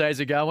couple of Wednesdays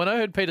ago. When I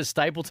heard Peter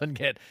Stapleton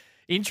get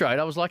introed,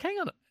 I was like, hang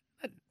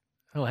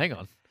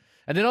on.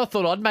 And then I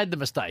thought I'd made the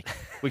mistake,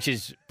 which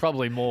is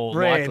probably more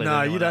likely than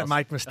anyone you don't else.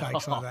 make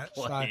mistakes like that.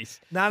 Please.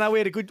 So, no, we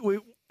had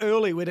an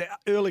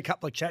early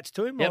couple of chats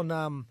to him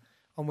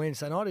on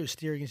Wednesday night. He was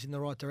steering us in the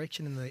right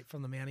direction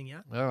from the mounting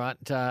yard. All right,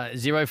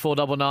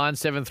 0499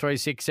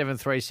 736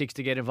 736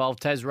 to get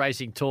involved.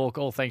 Tasracing Talk,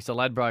 all thanks to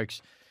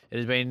Ladbrokes. It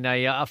has been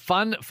a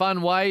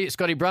fun way.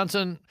 Scotty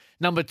Brunson,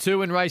 number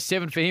 2 in race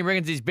 7 for him.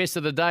 Reckons his best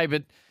of the day,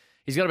 but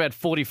he's got about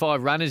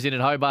 45 runners in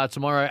at Hobart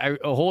tomorrow.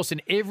 A horse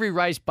in every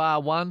race bar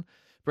one.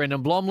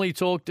 Brendan Blomley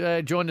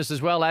joined us as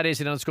well at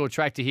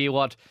SN_track to hear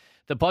what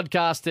the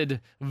podcasted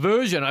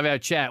version of our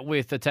chat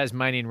with the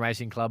Tasmanian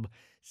Racing Club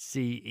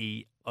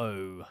CEO.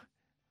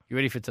 You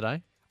ready for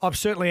today? I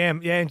certainly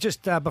am. Yeah, and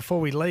just before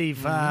we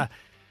leave, they're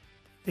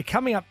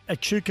coming up at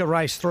Chuka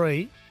Race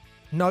 3.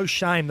 No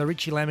shame, the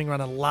Richie Lamming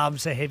runner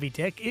loves a heavy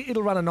deck.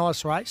 It'll run a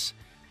nice race.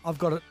 I've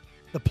got it,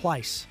 the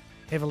place,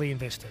 heavily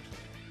invested.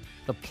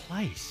 The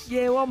place?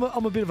 Yeah, well,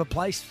 I'm a bit of a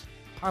place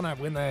punter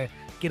when they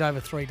get over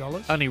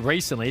 $3. Only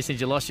recently, since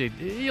you lost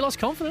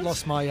confidence?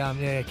 Lost my,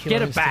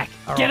 Get it back.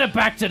 Get it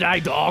back today,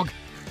 dog.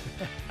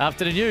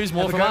 After the news,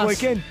 more from us. Have a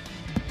great weekend.